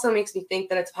it also makes me think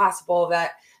that it's possible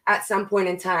that at some point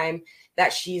in time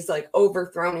that she's like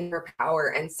overthrown in her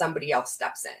power and somebody else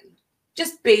steps in,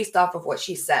 just based off of what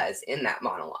she says in that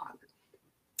monologue.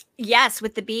 Yes,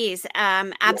 with the bees.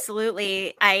 Yeah.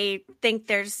 Absolutely. I think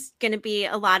there's going to be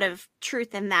a lot of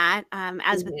truth in that,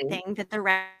 as with the Hmm. thing that the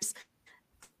rest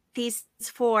piece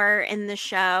for in the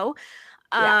show.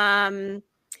 Yeah. Um,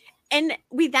 and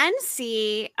we then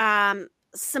see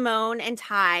Simone and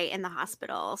Ty in the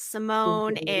hospital.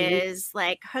 Simone Hmm. is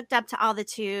like hooked up to all the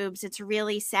tubes. It's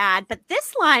really sad. But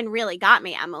this line really got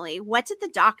me, Emily. What did the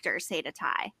doctor say to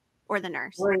Ty or the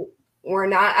nurse? We're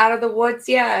not out of the woods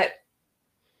yet.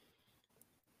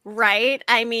 Right?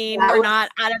 I mean, That we're was, not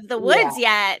out of the yeah, woods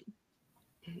yet.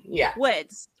 yeah.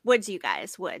 Woods, you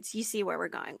guys, woods. You see where we're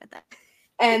going with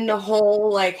And it. the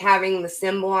whole like having the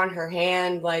symbol on her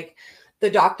hand, like the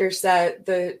doctor said,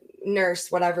 the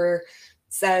nurse, whatever,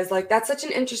 says, like, that's such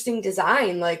an interesting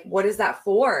design. Like, what is that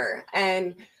for?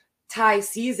 And Ty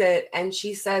sees it and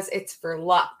she says it's for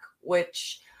luck,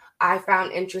 which I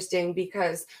found interesting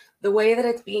because the way that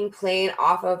it's being played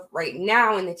off of right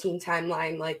now in the teen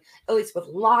timeline, like at least with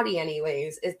Lottie,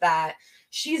 anyways, is that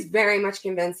she's very much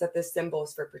convinced that this symbol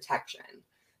is for protection.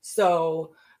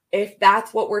 So if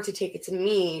that's what we're to take it to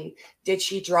mean, did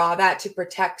she draw that to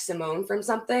protect Simone from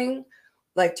something?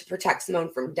 Like to protect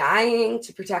Simone from dying,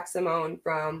 to protect Simone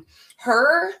from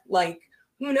her? Like,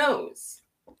 who knows?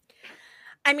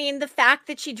 I mean, the fact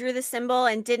that she drew the symbol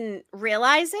and didn't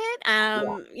realize it,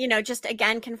 Yeah. just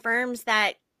again confirms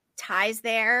that Ty's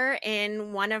there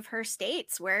in one of her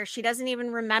states where she doesn't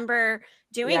even remember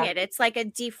doing Yeah. it. It's like a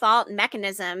default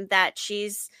mechanism that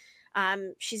she's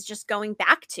just going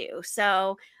back to.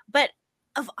 So, but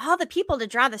of all the people to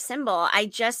draw the symbol, I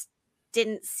just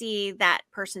didn't see that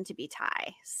person to be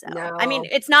Ty. So, I mean, No.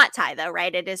 it's not Ty though,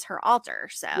 right? It is her altar.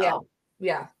 Yeah. So,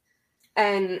 Yeah.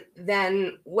 And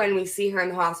then when we see her in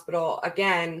the hospital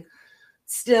again,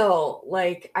 still,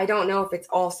 like, I don't know if it's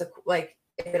also like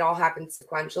if it all happens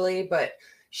sequentially, but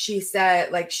she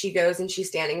said, like, she goes and she's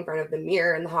standing in front of the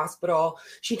mirror in the hospital.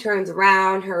 She turns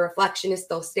around, her reflection is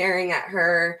still staring at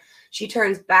her. She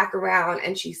turns back around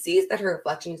and she sees that her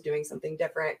reflection is doing something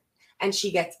different. And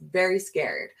she gets very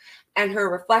scared. And her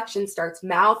reflection starts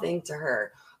mouthing to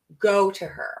her, go to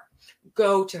her,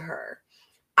 go to her.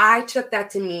 I took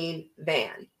that to mean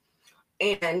Van.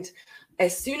 And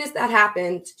as soon as that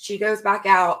happened, she goes back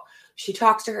out. She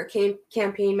talks to her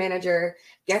campaign manager,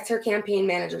 gets her campaign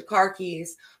manager's car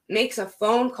keys, makes a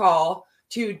phone call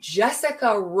to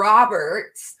Jessica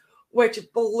Roberts, which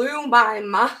blew my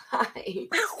mind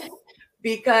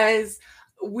because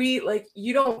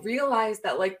you don't realize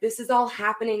that like this is all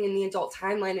happening in the adult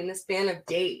timeline in a span of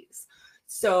days.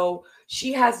 So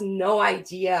she has no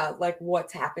idea like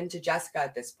what's happened to Jessica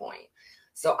at this point.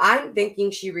 So I'm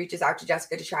thinking she reaches out to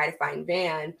Jessica to try to find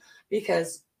Van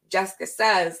because Jessica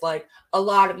says like a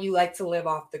lot of you like to live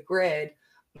off the grid.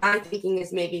 My thinking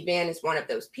is maybe Van is one of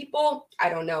those people. I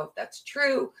don't know if that's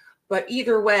true, but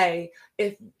either way,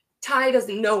 if Ty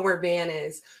doesn't know where Van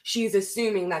is, she's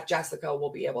assuming that Jessica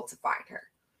will be able to find her.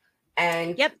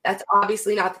 And yep. that's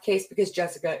obviously not the case because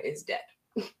Jessica is dead.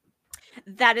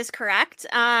 That is correct.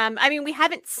 I mean, we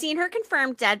haven't seen her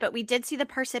confirmed dead, but we did see the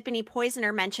Parsippany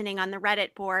poisoner mentioning on the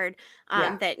Reddit board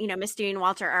Yeah. that, Misty and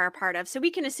Walter are a part of. So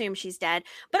we can assume she's dead.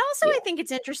 But also, Yeah. I think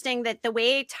it's interesting that the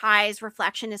way Ty's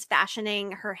reflection is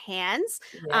fashioning her hands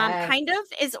Yes. kind of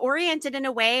is oriented in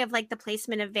a way of like the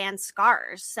placement of Van's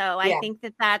scars. So I Yeah. think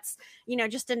that that's,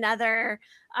 just another.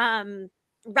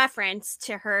 Reference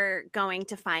to her going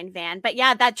to find Van. But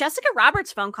yeah, that Jessica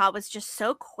Roberts phone call was just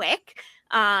so quick.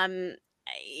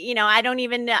 I don't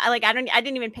even know, like I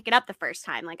didn't even pick it up the first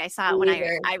time. Like I saw it when Me I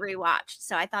either. I rewatched.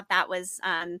 So I thought that was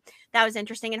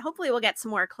interesting, and hopefully we'll get some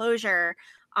more closure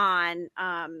on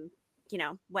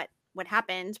what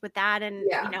happened with that, and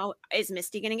Yeah. is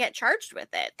Misty going to get charged with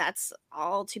it? That's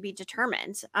all to be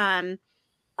determined.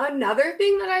 Another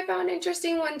thing that I found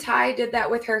interesting when Ty did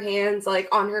that with her hands, like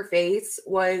on her face,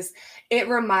 was it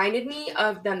reminded me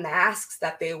of the masks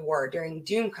that they wore during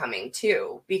Doomcoming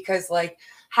too, because like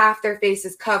half their face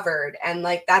is covered, and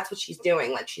like that's what she's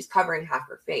doing, like she's covering half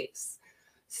her face.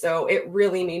 So it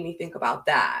really made me think about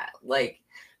that. Like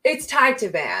it's tied to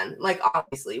Van, like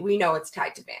obviously we know it's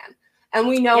tied to Van, and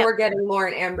we know Yep. we're getting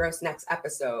Lauren Ambrose next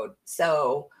episode.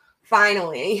 So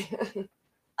finally.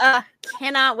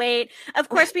 Cannot wait. Of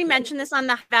course, we mentioned this on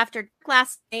the after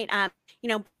last night.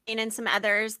 Blaine and some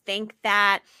others think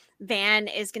that Van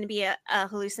is going to be a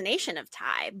hallucination of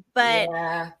Ty, but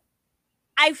Yeah,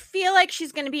 I feel like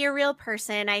she's going to be a real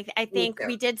person. I me think too.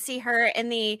 we did see her in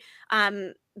the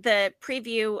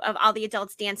preview of all the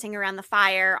adults dancing around the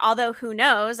fire. Although who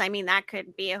knows? I mean, that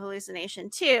could be a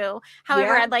hallucination too.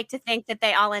 However, Yeah, I'd like to think that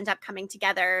they all end up coming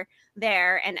together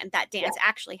there, and that yeah. dance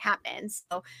actually happens.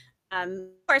 So, of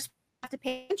course, have to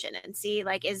pay attention and see,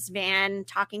 like, is Van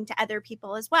talking to other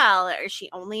people as well, or is she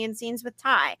only in scenes with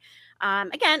Ty?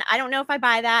 Again, I don't know if I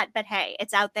buy that, but hey,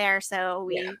 it's out there, so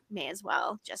Yeah, we may as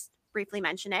well just briefly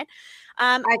mention it.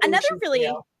 I think Another she's really,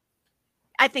 real.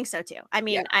 I think so too. I Yeah,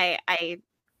 mean,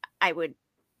 I would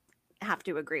have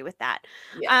to agree with that.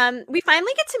 yeah. We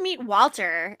finally get to meet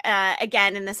Walter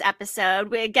again in this episode.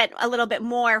 We get a little bit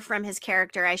more from his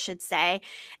character, I should say.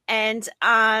 And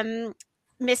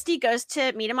Misty goes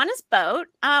to meet him on his boat.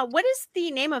 What is the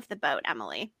name of the boat,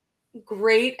 Emily?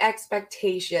 Great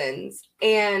Expectations.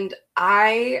 And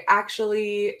I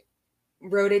actually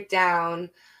wrote it down.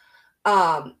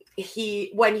 When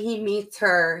he meets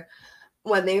her,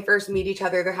 when they first meet each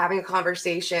other, they're having a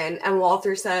conversation, and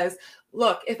Walter says,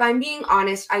 "Look, if I'm being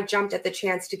honest, I jumped at the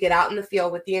chance to get out in the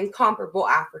field with the incomparable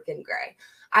African Gray.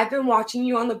 I've been watching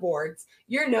you on the boards.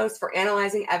 Your nose for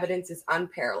analyzing evidence is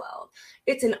unparalleled.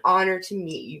 It's an honor to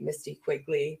meet you, Misty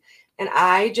Quigley." And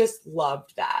I just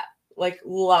loved that. Like,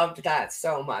 loved that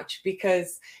so much,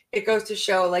 because it goes to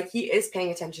show, like, he is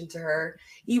paying attention to her.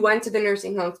 He went to the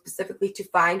nursing home specifically to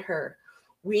find her.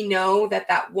 We know that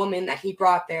that woman that he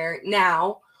brought there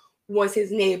now was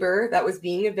his neighbor that was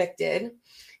being evicted,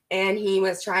 and he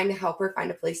was trying to help her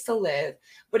find a place to live,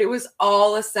 but it was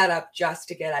all a setup just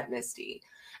to get at Misty.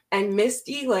 And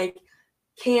Misty, like,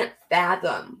 can't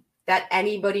fathom that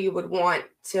anybody would want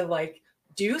to, like,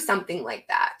 do something like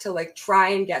that, to, like, try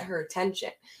and get her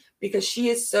attention, because she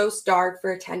is so starved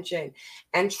for attention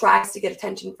and tries to get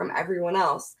attention from everyone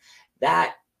else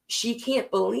that she can't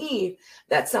believe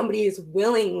that somebody is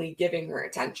willingly giving her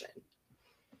attention.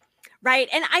 Right.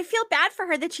 And I feel bad for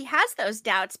her that she has those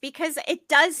doubts, because it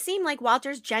does seem like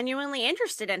Walter's genuinely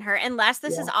interested in her, unless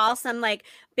this Yeah. is all some like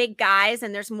big guys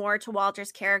and there's more to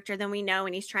Walter's character than we know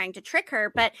and he's trying to trick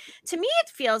her. But to me, it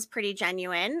feels pretty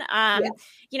genuine.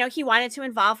 Yeah. He wanted to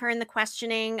involve her in the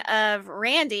questioning of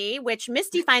Randy, which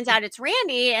Misty finds out it's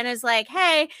Randy and is like,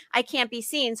 hey, I can't be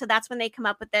seen. So that's when they come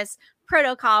up with this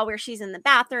protocol where she's in the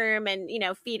bathroom and,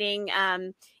 feeding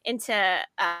into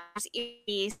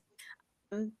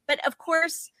but of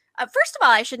course, first of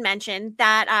all, I should mention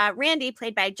that Randy,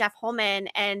 played by Jeff Holman,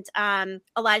 and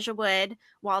Elijah Wood,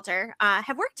 Walter,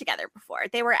 have worked together before.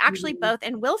 They were actually Mhm. both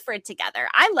in Wilfred together.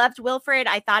 I loved Wilfred.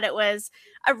 I thought it was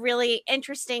a really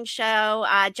interesting show.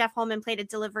 Jeff Holman played a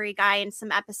delivery guy in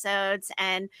some episodes.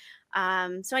 And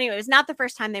so anyway, it was not the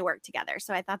first time they worked together.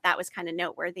 So I thought that was kind of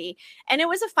noteworthy. And it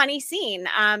was a funny scene.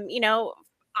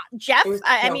 Jeff, It was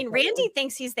I so mean, funny. Randy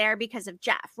thinks he's there because of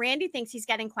Jeff. Randy thinks he's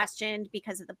getting questioned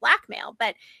because of the blackmail,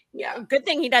 but Yeah. good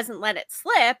thing he doesn't let it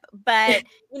slip. But,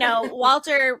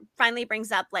 Walter finally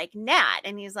brings up like Nat,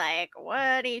 and he's like,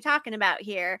 what are you talking about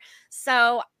here?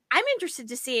 So I'm interested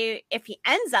to see if he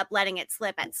ends up letting it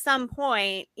slip at some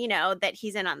point, that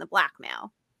he's in on the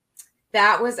blackmail.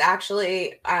 That was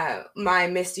actually my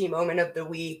Misty moment of the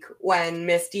week, when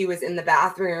Misty was in the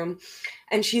bathroom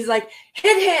and she's like,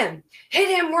 hit him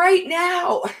right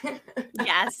now.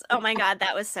 Yes. Oh my God,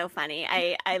 that was so funny.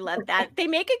 I love that. They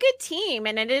make a good team,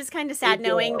 and it is kind of They sad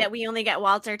knowing do. that we only get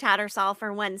Walter Tattersall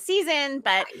for one season,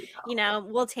 but I know.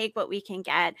 we'll take what we can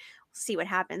get. See what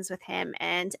happens with him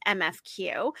and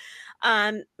MFQ.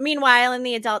 Meanwhile, in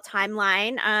the adult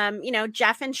timeline,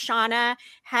 Jeff and Shauna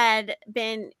had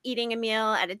been eating a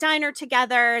meal at a diner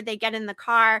together. They get in the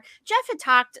car. Jeff had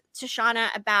talked to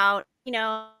Shauna about,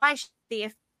 why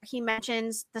he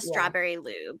mentions the Yeah. strawberry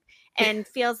lube, and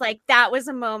feels like that was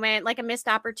a moment, like a missed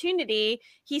opportunity.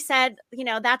 He said,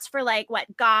 that's for like what,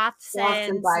 Lots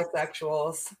and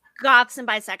bisexuals. goths and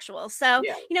bisexuals. So,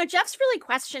 Yeah. Jeff's really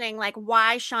questioning like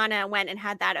why Shauna went and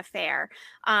had that affair.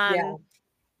 Yeah.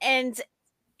 And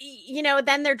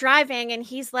then they're driving and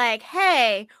he's like,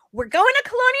 hey, we're going to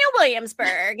Colonial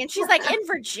Williamsburg. And she's like, in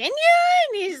Virginia?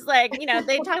 And he's like,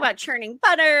 they talk about churning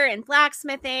butter and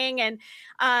blacksmithing. And,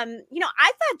 I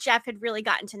thought Jeff had really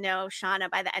gotten to know Shauna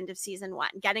by the end of season 1,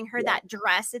 getting her Yeah. that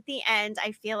dress at the end.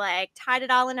 I feel like tied it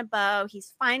all in a bow.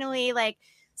 He's finally like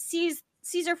sees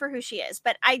her for who she is.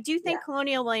 But I do Yeah. think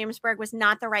Colonial Williamsburg was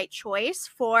not the right choice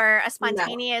for a No.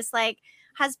 spontaneous, like,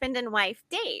 husband and wife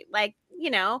date. Like,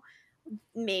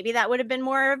 maybe that would have been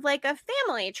more of like a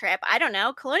family trip. I don't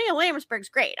know. Colonial Williamsburg's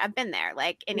great. I've been there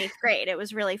like in 8th grade. It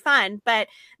was really fun, but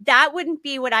that wouldn't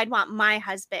be what I'd want my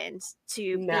husband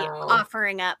to be No.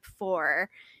 offering up for,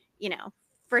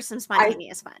 for some I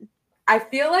spontaneous fun. I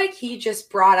feel like he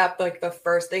just brought up like the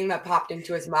first thing that popped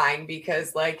into his mind,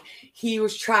 because like he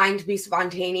was trying to be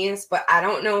spontaneous, but I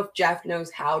don't know if Jeff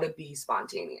knows how to be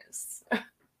spontaneous.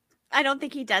 I don't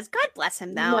think he does. God bless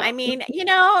him, though. No. I mean, like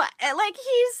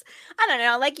I don't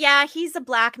know, like, yeah, he's a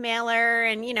blackmailer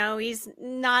and, he's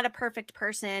not a perfect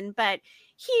person, but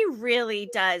he really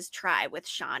does try with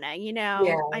Shauna, you know?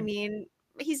 Yeah. I mean,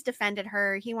 he's defended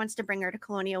her. He wants to bring her to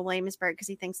Colonial Williamsburg because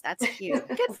he thinks that's cute.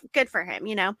 Good for him,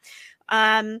 you know?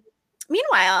 Um,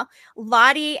 Meanwhile,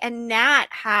 Lottie and Nat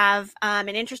have an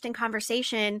interesting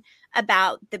conversation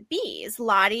about the bees.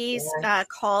 Lottie's Yes.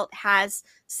 cult has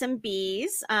some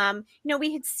bees. You know,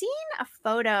 we had seen a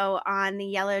photo on the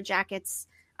Yellowjackets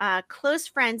close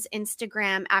friends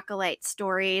Instagram acolyte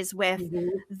stories with Mhm.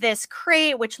 this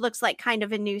crate, which looks like kind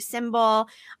of a new symbol.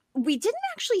 We didn't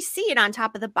actually see it on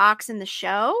top of the box in the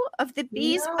show of the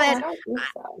bees, No, I but don't think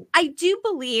so. I do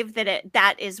believe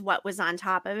that is what was on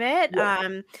top of it.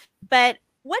 Yeah. But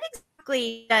what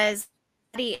exactly does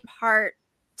Lottie impart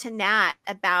to Nat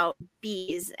about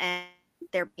bees and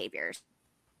their behaviors?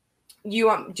 Do you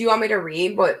want me to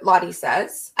read what Lottie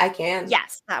says? I can.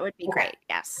 Yes, that would be Okay. great.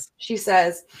 Yes. She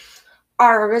says,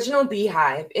 our original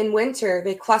beehive. In winter,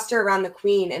 they cluster around the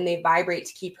queen and they vibrate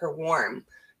to keep her warm.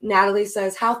 Natalie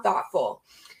says, how thoughtful.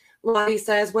 Lottie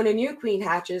says, when a new queen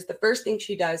hatches, the first thing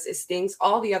she does is stings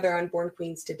all the other unborn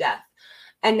queens to death.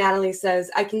 And Natalie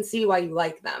says, I can see why you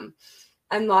like them.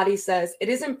 And Lottie says, it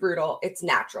isn't brutal, it's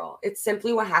natural. It's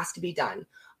simply what has to be done.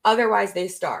 Otherwise, they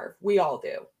starve. We all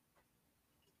do.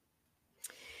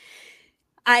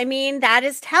 I mean, that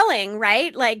is telling,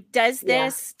 right? Like, does Yeah.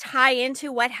 this tie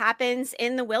into what happens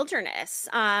in the wilderness?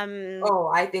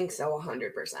 Oh, I think so,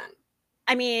 100%.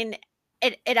 I mean,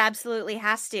 it absolutely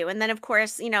has to. And then of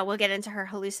course, you know, we'll get into her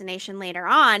hallucination later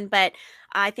on, but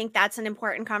I think that's an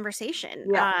important conversation.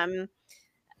 Yeah.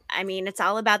 I mean, it's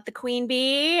all about the queen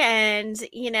bee and,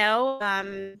 you know,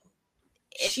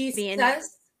 it She being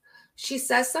says she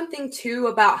says something too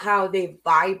about how they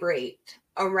vibrate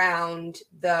around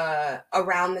the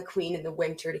queen in the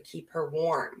winter to keep her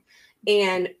warm.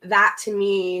 And that to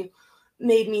me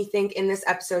made me think in this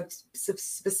episode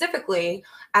specifically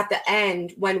at the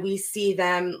end when we see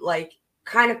them like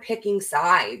kind of picking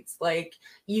sides. Like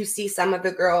you see some of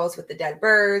the girls with the dead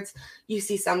birds, you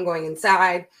see some going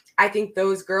inside. I think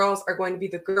those girls are going to be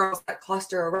the girls that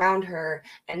cluster around her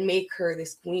and make her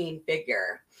this queen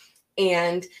figure.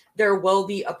 And there will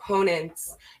be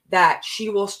opponents that she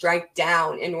will strike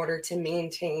down in order to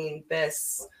maintain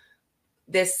this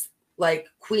like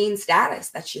queen status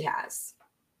that she has.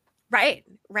 right,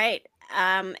 right.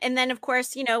 And then of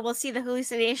course, you know, we'll see the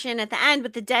hallucination at the end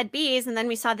with the dead bees, and then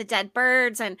we saw the dead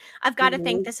birds, and I've got to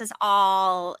think Mhm. this is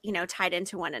all, you know, tied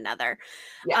into one another.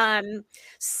 Yeah.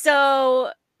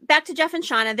 So back to Jeff and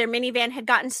Shauna, their minivan had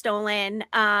gotten stolen.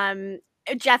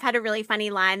 Jeff had a really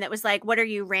funny line that was like, "What are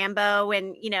you, Rambo?"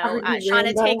 And you Are know, you Shauna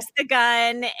Rambo? takes the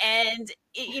gun and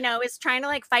you know is trying to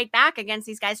like fight back against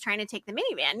these guys trying to take the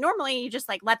minivan. Normally, you just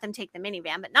like let them take the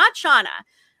minivan, but not Shauna.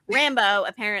 Rambo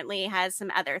apparently has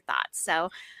some other thoughts. So,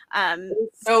 um,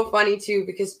 It's so funny too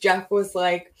because Jeff was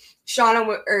like,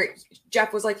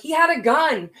 Jeff was like, he had a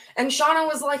gun, and Shauna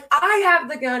was like, I have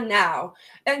the gun now,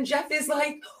 and Jeff is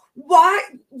like, why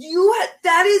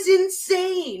that is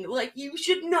insane. Like you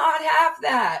should not have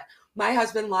that. My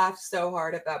husband laughed so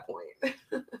hard at that point.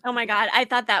 oh my God, I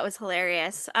thought that was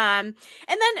hilarious. And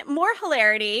then more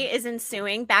hilarity is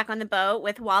ensuing back on the boat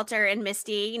with Walter and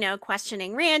Misty, you know,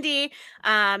 questioning Randy.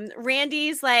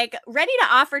 Randy's like ready to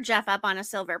offer Jeff up on a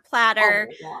silver Oh platter.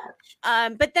 my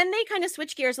gosh. But then they kind of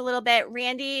switch gears a little bit.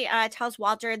 Randy tells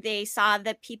Walter they saw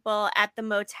the people at the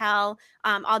motel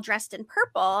all dressed in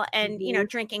purple and, you know, Mhm.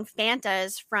 drinking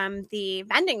Fantas from the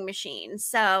vending machine.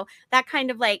 So that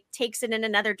kind of like takes it in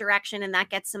another direction and that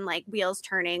gets some like wheels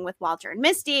turning with Walter and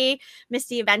Misty.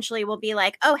 Misty eventually will be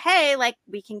like, oh, hey, like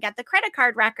we can get the credit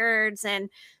card records.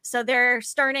 And so they're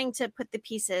starting to put the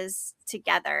pieces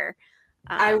together.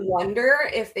 I Um, wonder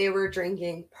if they were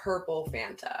drinking purple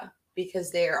Fanta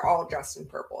because they are all dressed in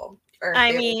purple, or if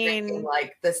I they were drinking mean,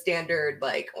 like the standard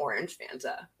like orange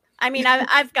Fanta.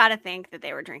 I've got to think that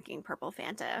they were drinking purple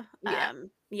Fanta. Yeah.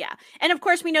 Yeah, and of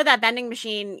course we know that vending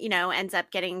machine, you know, ends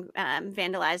up getting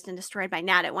vandalized and destroyed by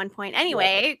Nat at one point Yeah.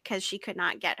 anyway because she could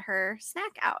not get her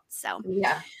snack out. So,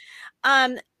 Yeah.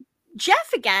 um,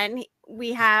 Jeff again,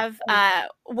 we have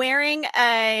wearing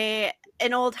a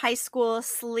an old high school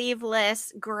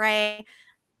sleeveless gray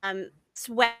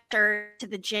sweater to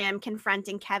the gym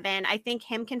confronting Kevin. I think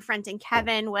him confronting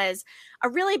Kevin was a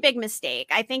really big mistake.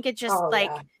 I think it just Oh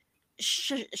like yeah.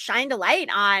 shined a light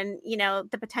on, you know,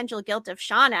 the potential guilt of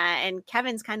Shauna, and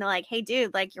Kevin's kind of like, hey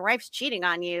dude, like your wife's cheating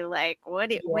on you, like what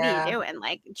are you Yeah. doing?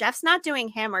 Like Jeff's not doing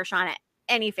him or Shauna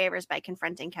any favors by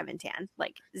confronting Kevin Tan,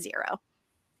 like zero.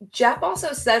 Jeff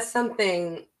also says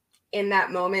something in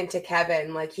that moment to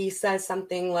Kevin. Like he says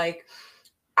something like,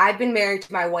 I've been married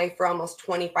to my wife for almost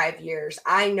 25 years.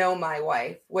 I know my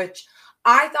wife, which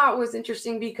I thought was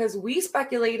interesting because we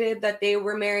speculated that they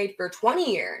were married for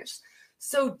 20 years.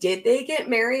 So did they get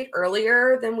married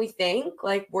earlier than we think?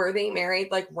 Like, were they married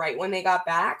like right when they got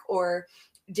back? Or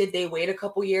did they wait a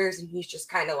couple years and he's just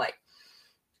kind of like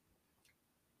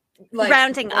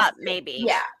Rounding up, maybe.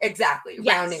 Yeah, exactly.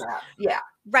 Yes. Rounding up. Yeah.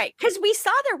 Right. Because we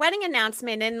saw their wedding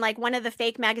announcement in like one of the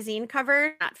fake magazine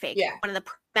covers, not fake, Yeah. one of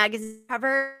the magazine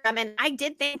covers. And I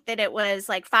did think that it was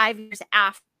like 5 years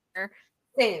after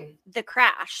Same. the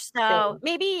crash. So Same.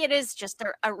 maybe it is just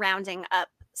a rounding up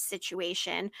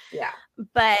situation. Yeah.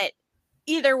 But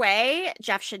either way,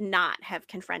 Jeff should not have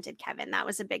confronted Kevin. That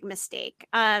was a big mistake.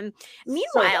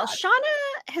 Meanwhile, So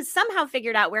Shauna has somehow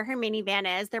figured out where her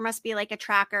minivan is. There must be like a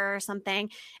tracker or something.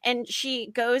 And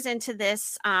she goes into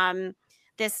this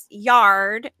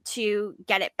yard to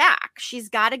get it back. She's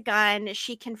got a gun.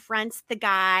 She confronts the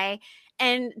guy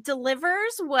and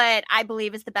delivers what I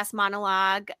believe is the best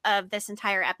monologue of this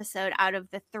entire episode out of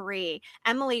the three.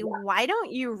 Emily, Yeah. why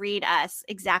don't you read us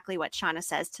exactly what Shauna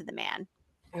says to the man?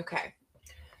 Okay.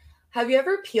 Have you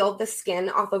ever peeled the skin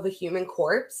off of a human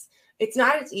corpse? It's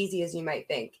not as easy as you might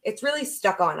think. It's really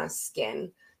stuck on a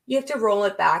skin. You have to roll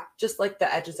it back just like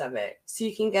the edges of it so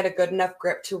you can get a good enough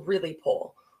grip to really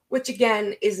pull, which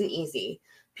again isn't easy.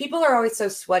 People are always so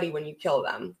sweaty when you kill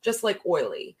them, just like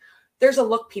oily. There's a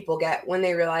look people get when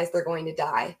they realize they're going to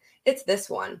die. It's this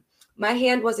one. My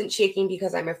hand wasn't shaking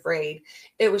because I'm afraid.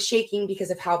 It was shaking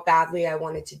because of how badly I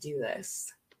wanted to do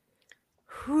this.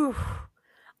 Whew.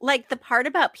 Like the part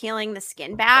about peeling the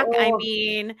skin back, I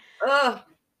mean,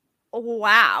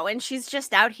 wow. And she's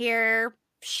just out here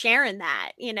sharing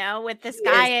that, with this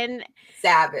guy. And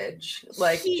savage,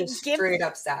 like just straight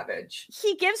up savage.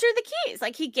 He gives her the keys.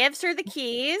 Like he gives her the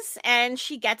keys and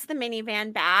she gets the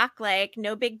minivan back. Like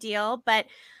no big deal. But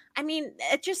I mean,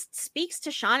 it just speaks to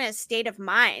Shauna's state of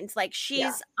mind. Like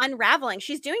she's unraveling.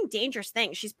 She's doing dangerous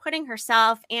things. She's putting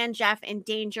herself and Jeff in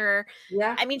danger.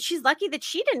 Yeah. I mean, she's lucky that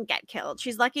she didn't get killed.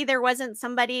 She's lucky there wasn't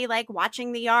somebody like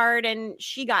watching the yard and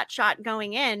she got shot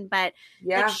going in. But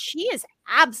like she is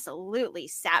absolutely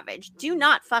savage. Do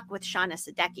not fuck with Shauna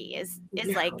Sadecki is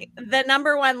like the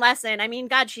number one lesson. I mean,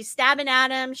 God, she's stabbing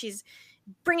at him. She's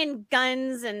bringing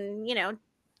guns and,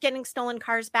 getting stolen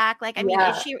cars back. Like, I mean,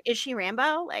 is she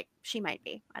Rambo? Like, she might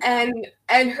be. And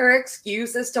her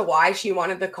excuse as to why she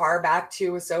wanted the car back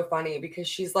too was so funny because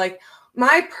she's like,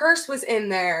 my purse was in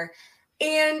there,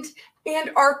 and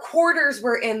our quarters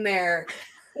were in there,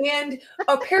 and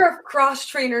a pair of cross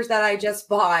trainers that I just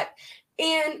bought,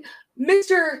 and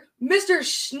Mr.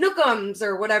 Schnookums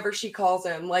or whatever she calls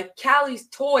him, like Callie's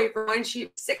toy from when she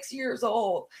was 6 years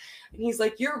old. And he's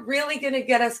like, you're really gonna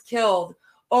get us killed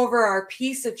over our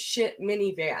piece of shit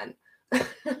minivan.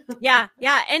 Yeah.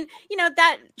 And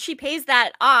that she pays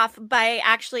that off by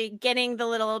actually getting the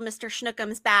little Mr.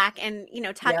 Schnookums back and,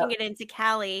 tucking it into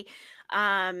Callie.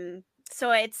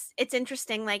 So it's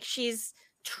interesting. Like she's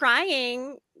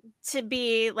trying to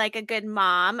be like a good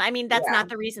mom. I mean, that's not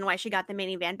the reason why she got the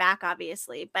minivan back,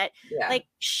 obviously, but like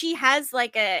she has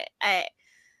like a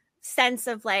sense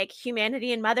of like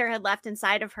humanity and motherhood left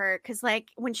inside of her. Cause like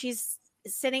when she's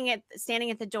standing at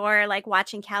the door, like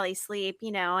watching Callie sleep,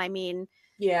 I mean,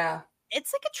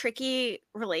 it's like a tricky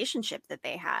relationship that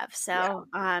they have. So,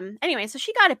 anyway, so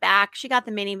she got it back. She got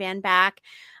the minivan back.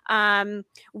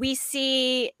 We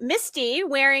see Misty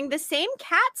wearing the same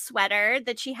cat sweater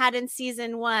that she had in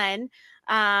season 1.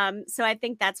 So I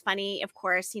think that's funny. Of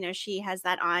course, she has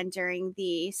that on during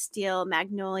the Steel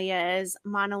Magnolias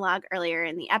monologue earlier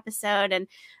in the episode.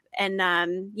 And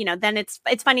then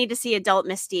it's funny to see adult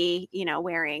Misty,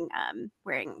 wearing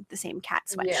the same cat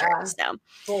sweatshirt. So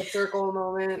full circle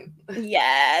moment.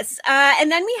 Yes.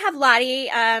 And then we have Lottie.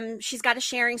 She's got a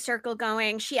sharing circle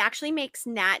going. She actually makes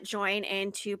Nat join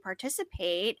in to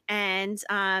participate. And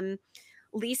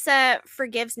Lisa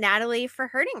forgives Natalie for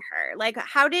hurting her. Like,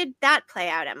 how did that play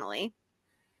out, Emily?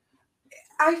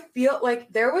 I feel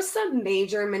like there was some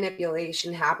major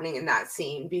manipulation happening in that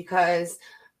scene because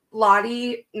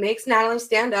Lottie makes Natalie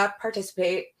stand up,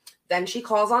 participate. Then she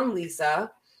calls on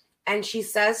Lisa and she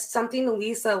says something to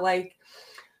Lisa like,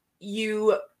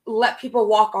 you let people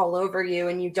walk all over you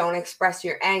and you don't express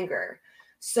your anger.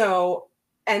 So,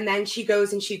 and then she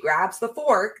goes and she grabs the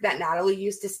fork that Natalie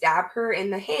used to stab her in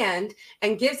the hand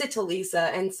and gives it to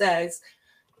Lisa and says,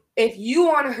 if you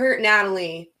want to hurt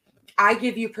Natalie, I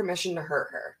give you permission to hurt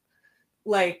her.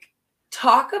 Like,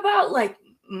 talk about like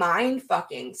mind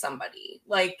fucking somebody.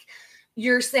 Like,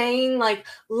 you're saying like,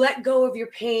 let go of your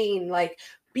pain, like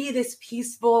be this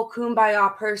peaceful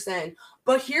kumbaya person,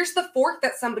 but here's the fork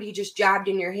that somebody just jabbed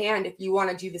in your hand if you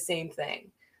want to do the same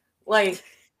thing. Like,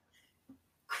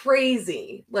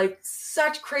 crazy, like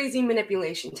such crazy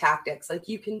manipulation tactics. Like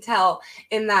you can tell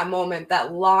in that moment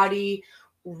that Lottie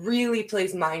really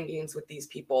plays mind games with these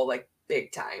people, like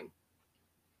big time.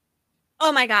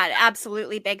 Oh my God,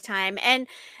 absolutely big time. And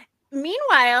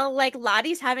meanwhile, like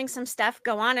Lottie's having some stuff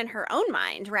go on in her own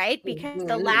mind, right? Because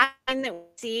the Mm-hmm. last time that we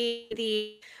see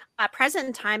the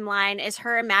present timeline is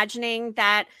her imagining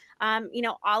that,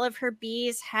 all of her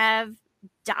bees have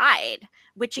died,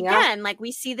 which Yeah, again, like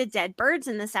we see the dead birds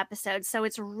in this episode. So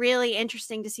it's really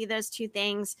interesting to see those two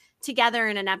things together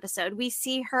in an episode. We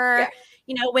see her,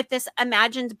 yeah, with this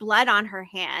imagined blood on her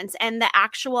hands and the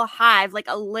actual hive, like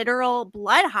a literal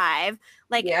blood hive,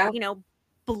 like, yeah,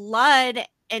 blood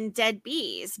and dead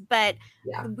bees. But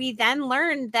yeah, we then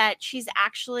learned that she's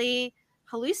actually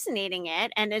hallucinating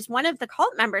it. And as one of the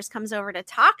cult members comes over to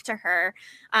talk to her,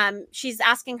 she's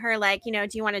asking her, like, do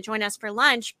you want to join us for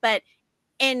lunch? But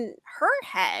in her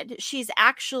head, she's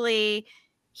actually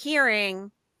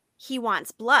hearing he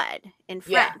wants blood in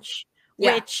yeah, French,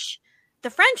 yeah. which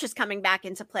the French is coming back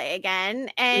into play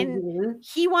again. And Mm-hmm.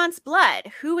 he wants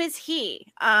blood. Who is he?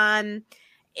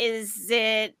 Is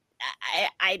it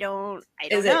I don't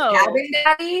Is it know. Cabin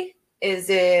Daddy? Is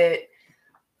it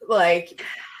like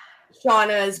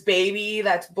Shauna's baby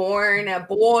that's born a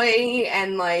boy?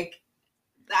 And like,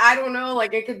 I don't know,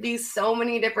 like it could be so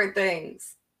many different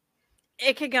things.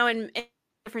 It could go in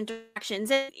different directions.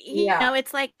 And Yeah.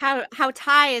 it's like how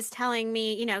Ty is telling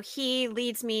me, he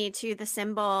leads me to the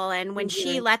symbol, and when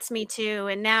she Mm-hmm. lets me to,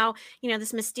 and now,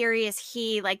 this mysterious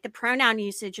he, like the pronoun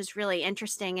usage is really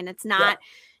interesting, and it's Yeah. not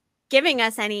giving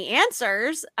us any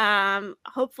answers.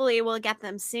 Hopefully we'll get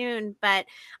them soon, but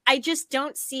I just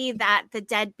don't see that the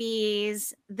dead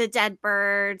bees, the dead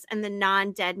birds, and the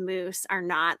non-dead moose are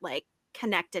not like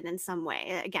connected in some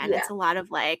way. Again, Yeah. it's a lot of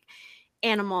like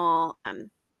animal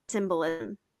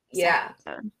symbolism this Yeah.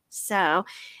 episode. So,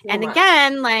 So and much.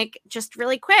 again, like just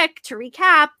really quick to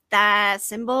recap, that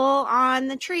symbol on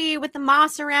the tree with the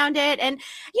moss around it. And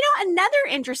another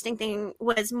interesting thing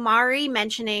was Mari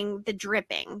mentioning the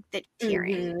dripping that she's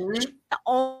hearing. She's Mm-hmm. the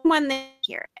only one that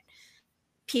hear it.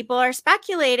 People are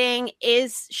speculating,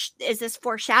 is this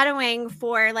foreshadowing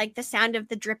for like the sound of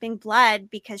the dripping blood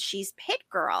because she's Pit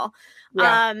Girl?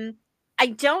 Yeah. um I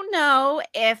don't know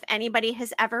if anybody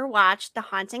has ever watched The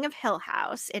Haunting of Hill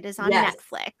House. It is on Yes.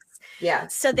 Netflix.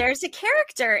 Yes. So there's a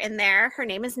character in there, her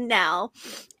name is Nell,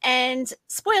 and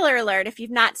spoiler alert, if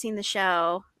you've not seen the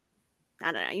show,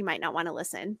 I don't know, you might not want to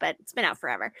listen, but it's been out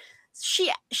forever.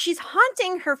 She's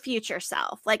haunting her future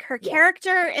self. Like her Yeah.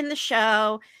 character in the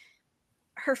show,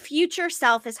 her future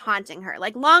self is haunting her.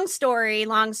 Like long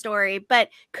story, but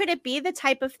could it be the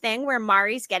type of thing where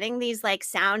Mari's getting these like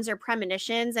sounds or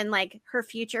premonitions and like her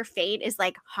future fate is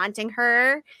like haunting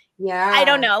her? I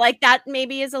don't Yeah. know. Like that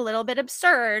maybe is a little bit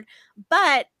absurd,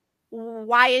 but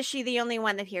why is she the only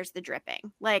one that hears the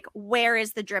dripping? Like where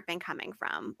is the dripping coming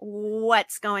from?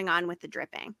 What's going on with the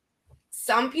dripping?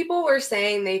 Some people were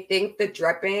saying they think the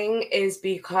dripping is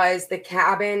because the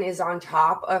cabin is on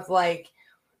top of like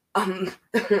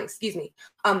excuse me,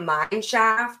 a mine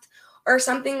shaft or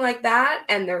something like that,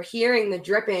 and they're hearing the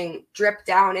dripping drip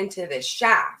down into this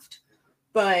shaft.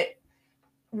 But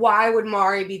why would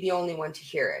Mari be the only one to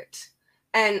hear it?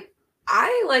 And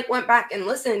I like went back and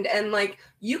listened, and like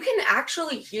you can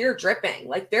actually hear dripping.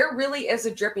 Like there really is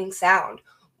a dripping sound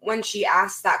when she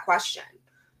asks that question.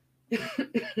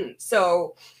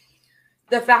 So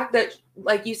the fact that,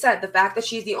 like you said, the fact that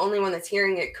she's the only one that's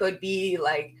hearing it could be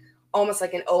like almost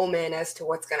like an omen as to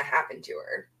what's going to happen to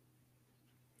her.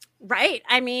 Right.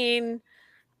 I mean,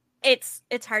 it's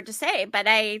hard to say, but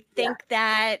I Yeah. think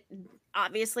that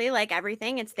obviously, like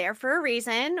everything, it's there for a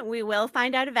reason. We will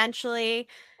find out eventually.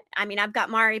 I mean, I've got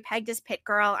Mari pegged as Pit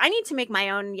Girl. I need to make my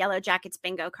own Yellowjackets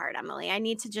bingo card, Emily. I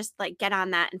need to just like get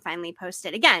on that and finally post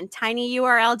it. Again,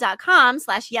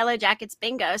 tinyurl.com/Yellowjackets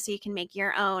bingo so you can make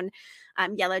your own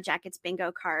Yellowjackets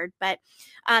bingo card. But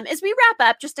as we wrap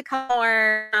up, just a couple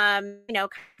more,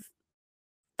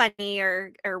 funny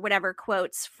or whatever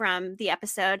quotes from the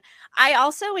episode. I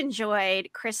also enjoyed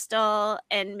Crystal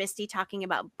and Misty talking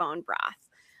about bone broth.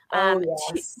 Oh, Too,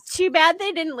 yes. too bad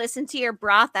they didn't listen to your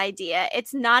broth idea.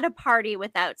 It's not a party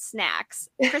without snacks.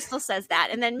 Crystal says that.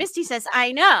 And then Misty says,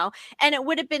 I know. And it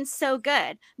would have been so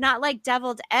good. Not like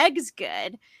deviled eggs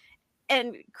good.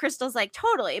 And Crystal's like,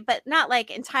 totally, but not like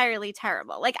entirely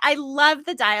terrible. Like, I love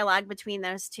the dialogue between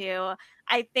those two.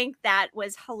 I think that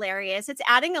was hilarious. It's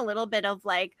adding a little bit of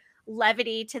like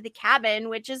levity to the cabin,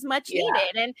 which is much Yeah.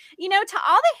 needed. And, you know, to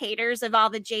all the haters of all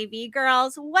the JV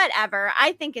girls, whatever,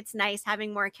 I think it's nice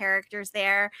having more characters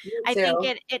there. Me I think too.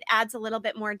 it adds a little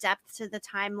bit more depth to the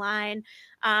timeline.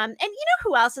 And you know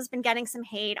who else has been getting some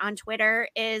hate on Twitter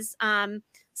is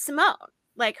Simone,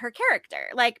 like her character.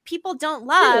 Like people don't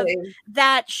love Really?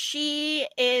 that she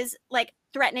is like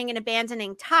threatening and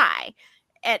abandoning Ty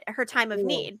at her time of Mm.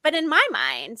 need. But in my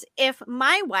mind, if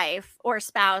my wife or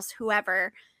spouse,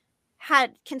 whoever,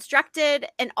 had constructed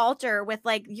an altar with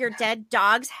like your dead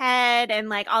dog's head and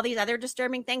like all these other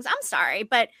disturbing things, I'm sorry,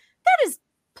 but that is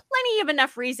plenty of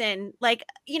enough reason. Like,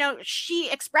 you know, she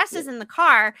expresses in the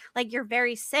car, like, you're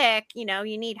very sick, you know,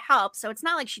 you need help. So it's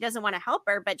not like she doesn't want to help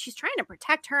her, but she's trying to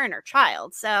protect her and her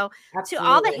child. So to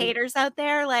all the Absolutely. haters out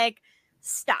there, like,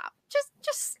 stop.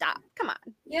 Just stop. Come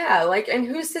on. Yeah, like, and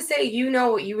who's to say you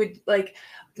know what you would like?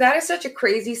 That is such a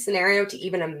crazy scenario to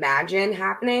even imagine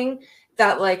happening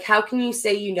that, like, how can you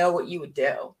say you know what you would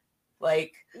do?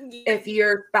 Like, if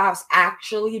your spouse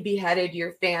actually beheaded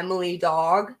your family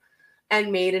dog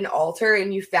and made an altar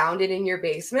and you found it in your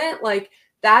basement, like,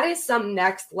 that is some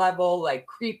next level, like,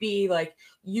 creepy, like,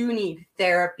 you need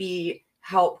therapy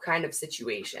help kind of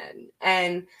situation.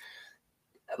 And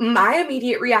my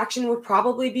immediate reaction would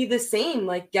probably be the same,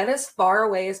 like, get as far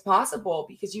away as possible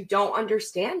because you don't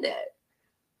understand it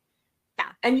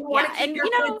Yeah. and you want Yeah. to keep And, your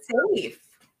you know, kids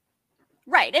safe.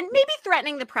 right. And maybe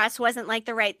threatening the press wasn't like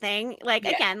the right thing. Like, Yeah,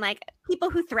 again, like people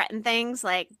who threaten things,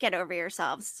 like, get over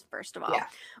yourselves, first of all. yeah,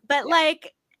 But, yeah,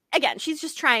 like, again, she's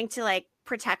just trying to like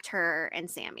protect her and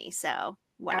Sammy. So,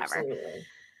 whatever. absolutely.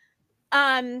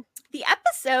 The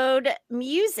episode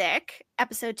music,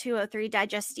 episode 203,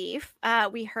 Digestif,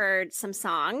 we heard some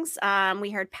songs.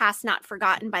 We heard Past Not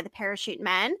Forgotten by the Parachute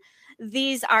Men.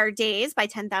 These Are Days by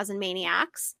 10,000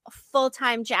 Maniacs. Full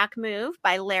Time Jack Move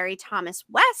by Larry Thomas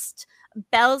West.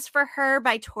 Bells for Her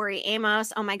by Tori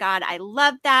Amos. Oh my God, I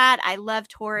love that. I love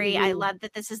Tori. I Mhm. love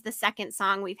that this is the second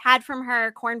song we've had from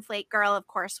her. Cornflake Girl, of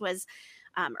course, was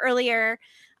earlier.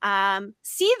 Seether,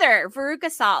 Veruca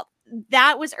Salt.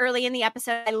 That was early in the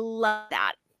episode. I love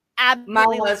that. My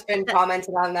Absolutely love husband that.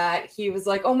 commented on that. He was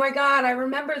like, "Oh my god, I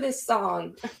remember this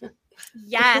song."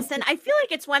 Yes, and I feel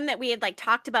like it's one that we had like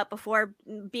talked about before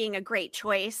being a great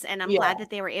choice, and I'm Yeah, glad that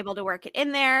they were able to work it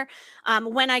in there.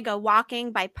 When I Go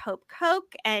Walking by Pope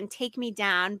Coke and Take Me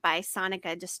Down by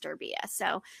Sonica Disturbia.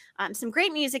 So some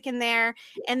great music in there.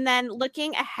 And then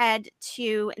looking ahead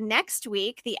to next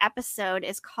week, the episode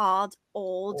is called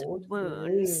Old old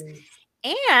Wounds. wounds.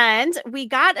 And we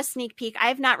got a sneak peek. I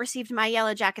have not received my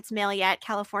Yellowjackets mail yet.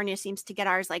 California seems to get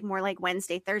ours like more like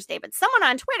Wednesday, Thursday, but someone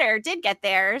on Twitter did get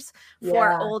theirs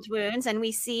for Yeah, Old Wounds. And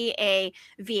we see a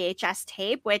VHS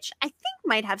tape, which I think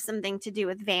might have something to do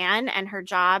with Van and her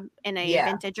job in a yeah,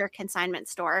 vintage or consignment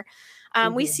store.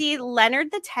 We mhm, see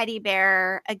Leonard the teddy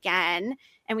bear again,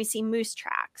 and we see moose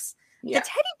tracks. The yeah.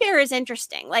 teddy bear is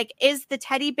interesting. Like, is the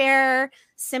teddy bear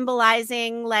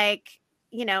symbolizing like,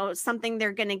 you know, something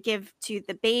they're going to give to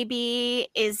the baby?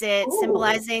 Is it Ooh,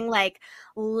 symbolizing like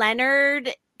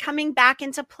Leonard coming back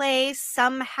into play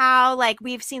somehow? Like,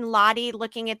 we've seen Lottie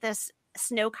looking at this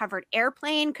snow covered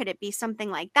airplane. Could it be something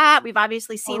like that? We've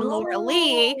obviously seen Laura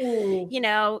Lee, oh, you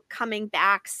know, coming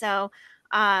back. So,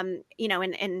 you know,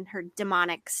 in her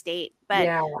demonic state, but,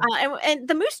 yeah, and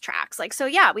the moose tracks, like, so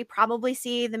yeah, we probably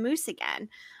see the moose again.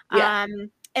 yeah,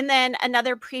 And then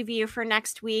another preview for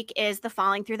next week is the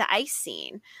falling through the ice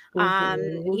scene.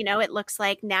 mhm, You know, it looks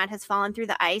like Nat has fallen through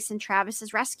the ice and Travis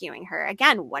is rescuing her.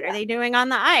 Again, what are yeah, they doing on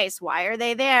the ice? Why are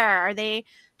they there? Are they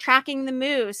tracking the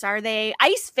moose? Are they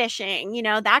ice fishing? You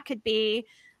know, that could be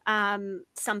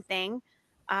something.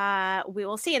 We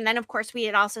will see. And then, of course, we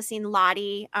had also seen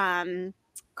Lottie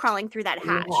crawling through that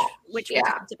in the hatch, hatch, which we yeah,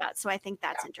 talked about. So I think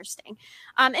that's yeah, interesting.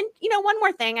 And, you know, one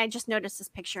more thing, I just noticed this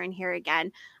picture in here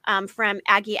again, from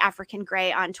Aggie African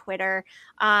Gray on Twitter,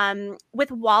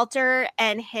 with Walter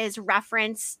and his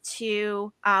reference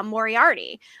to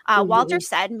Moriarty. Walter mhm,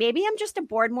 said, maybe I'm just a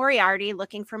bored Moriarty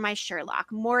looking for my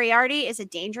Sherlock. Moriarty is a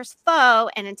dangerous foe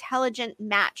and intelligent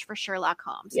match for Sherlock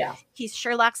Holmes. yeah, He's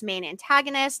Sherlock's main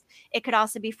antagonist. It could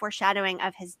also be foreshadowing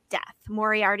of his death.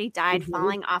 Moriarty died mhm,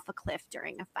 falling off a cliff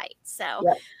during a fight. So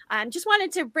yep, just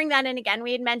wanted to bring that in again.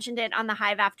 We had mentioned it on the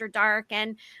Hive After Dark.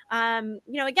 And, you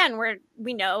know, again,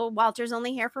 we know Walter's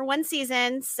only here for one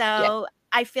season. yeah, So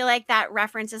I feel like that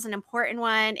reference is an important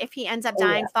one. If he ends up oh,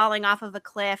 dying yeah, falling off of a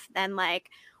cliff, then like,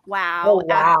 wow. oh,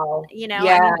 wow, You know,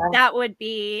 I yeah, mean, that would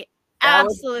be that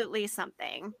would, absolutely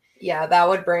something. yeah, that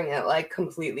would bring it, like,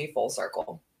 completely full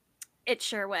circle. It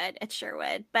sure would. It sure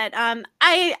would. But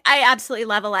I absolutely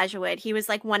love Elijah Wood. He was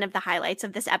like one of the highlights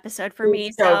of this episode for me.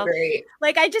 He's so So great.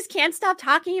 like I just can't stop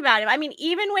talking about him. I mean,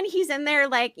 even when he's in there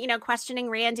like, questioning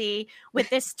Randy with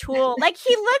this tool, like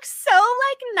he looks so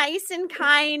like nice and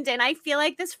kind, and I feel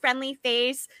like this friendly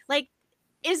face, like,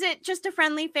 is it just a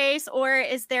friendly face, or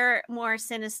is there more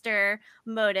sinister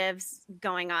motives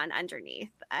going on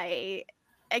underneath? I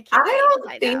can't wait to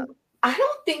find out. I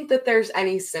don't think that there's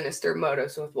any sinister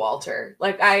motives with Walter.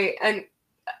 Like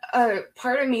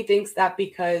part of me thinks that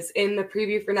because in the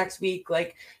preview for next week,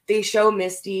 like they show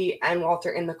Misty and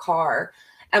Walter in the car,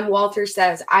 and Walter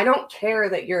says, "I don't care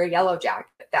that you're a yellow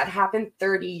jacket. That happened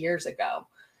 30 years ago."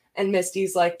 And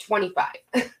Misty's like 25.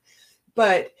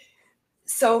 But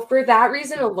so for that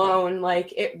reason alone,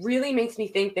 like it really makes me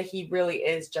think that he really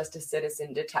is just a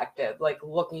citizen detective, like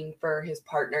looking for his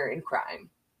partner in crime.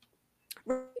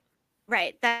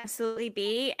 Right, that absolutely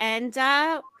be. And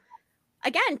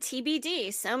again,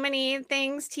 TBD. So many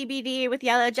things TBD with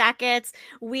Yellowjackets.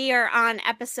 We are on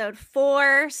episode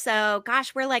 4. So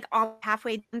gosh, we're like all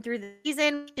halfway done through the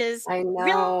season, which is I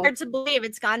really know. hard to believe.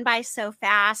 It's gone by so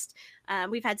fast.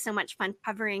 We've had so much fun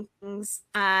covering things.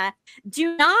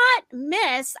 Do not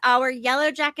miss our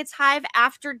Yellowjackets Hive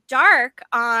After Dark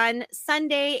on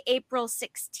Sunday, April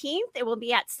 16th. It will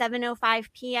be at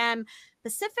 7:05 p.m.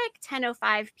 Pacific,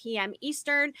 10:05 p.m.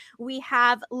 Eastern. We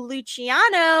have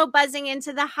Luciano buzzing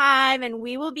into the hive, and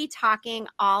we will be talking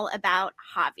all about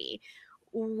Javi.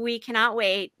 We cannot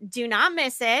wait. Do not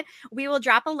miss it. We will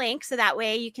drop a link so that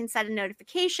way you can set a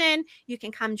notification. You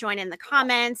can come join in the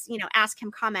comments, ask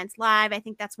him comments live. I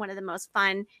think that's one of the most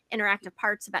fun interactive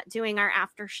parts about doing our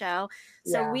after show.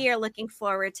 So Yeah. we are looking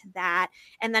forward to that.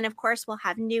 And then, of course, we'll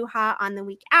have Nuha on the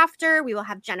week after. We will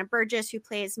have Jenna Burgess, who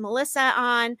plays Melissa,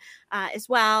 on as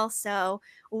well. So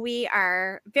we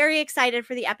are very excited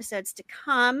for the episodes to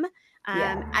come.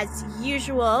 As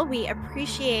usual, we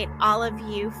appreciate all of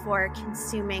you for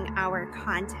consuming our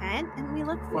content, and we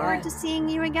look forward to seeing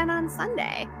you again on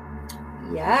Sunday.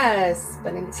 Yes,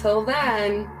 but until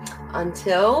then,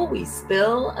 until we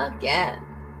spill again.